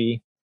fun to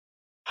see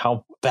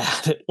how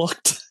bad it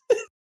looked.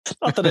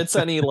 Not that it's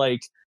any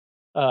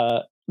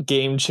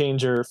game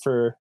changer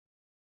for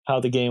how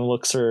the game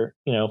looks or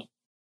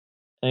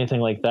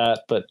anything like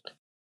that, but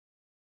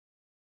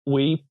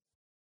we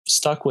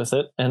stuck with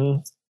it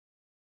and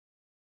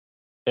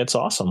it's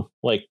awesome.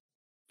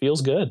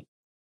 Feels good.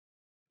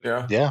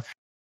 Yeah.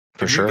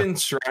 For if sure. You can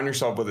surround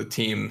yourself with a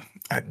team.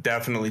 I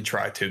definitely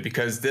try to,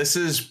 because this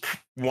is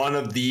one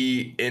of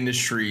the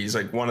industries,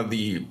 one of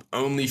the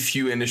only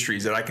few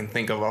industries that I can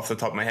think of off the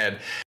top of my head,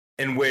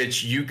 in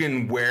which you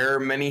can wear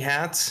many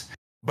hats,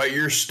 but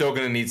you're still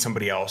going to need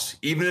somebody else.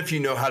 Even if you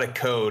know how to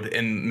code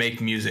and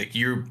make music,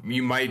 you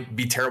might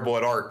be terrible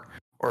at art,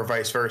 or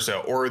vice versa,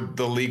 or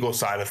the legal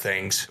side of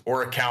things,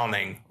 or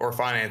accounting, or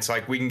finance.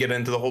 Like, we can get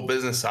into the whole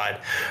business side,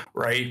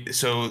 right?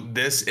 So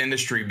this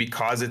industry,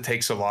 because it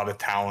takes a lot of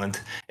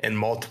talent in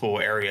multiple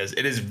areas,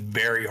 it is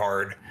very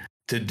hard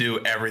to do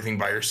everything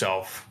by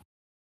yourself.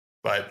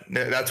 But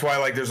that's why,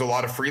 like, there's a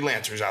lot of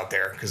freelancers out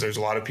there, because there's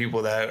a lot of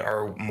people that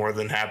are more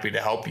than happy to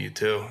help you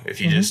too,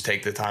 if you just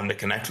take the time to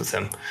connect with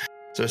them.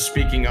 So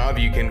speaking of,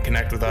 you can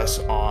connect with us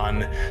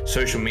on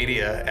social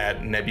media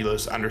at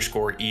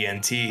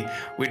Nebulos_ENT.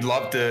 We'd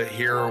love to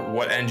hear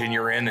what engine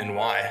you're in and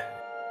why,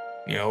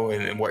 you know,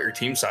 and what your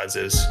team size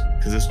is,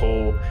 because this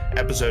whole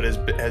episode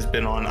has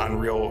been on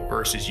Unreal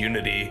versus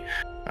Unity.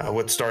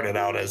 What started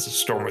out as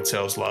Stormwood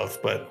Sales love,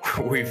 but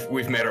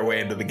we've made our way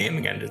into the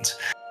gaming engines.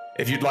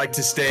 If you'd like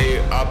to stay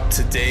up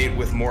to date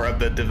with more of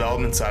the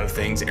development side of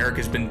things, Eric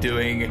has been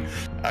doing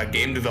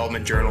game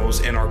development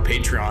journals in our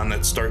Patreon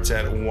that starts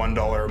at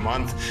 $1 a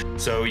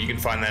month. So you can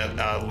find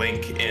that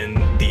link in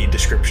the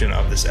description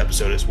of this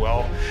episode as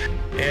well.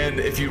 And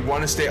if you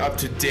want to stay up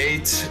to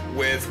date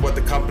with what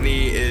the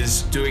company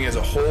is doing as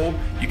a whole,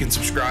 you can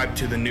subscribe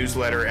to the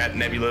newsletter at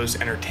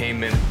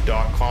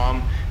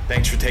nebulosentertainment.com.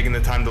 Thanks for taking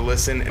the time to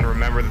listen, and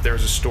remember that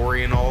there's a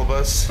story in all of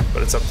us,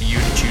 but it's up to you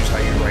to choose how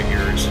you write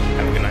yours.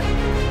 Have a good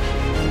night.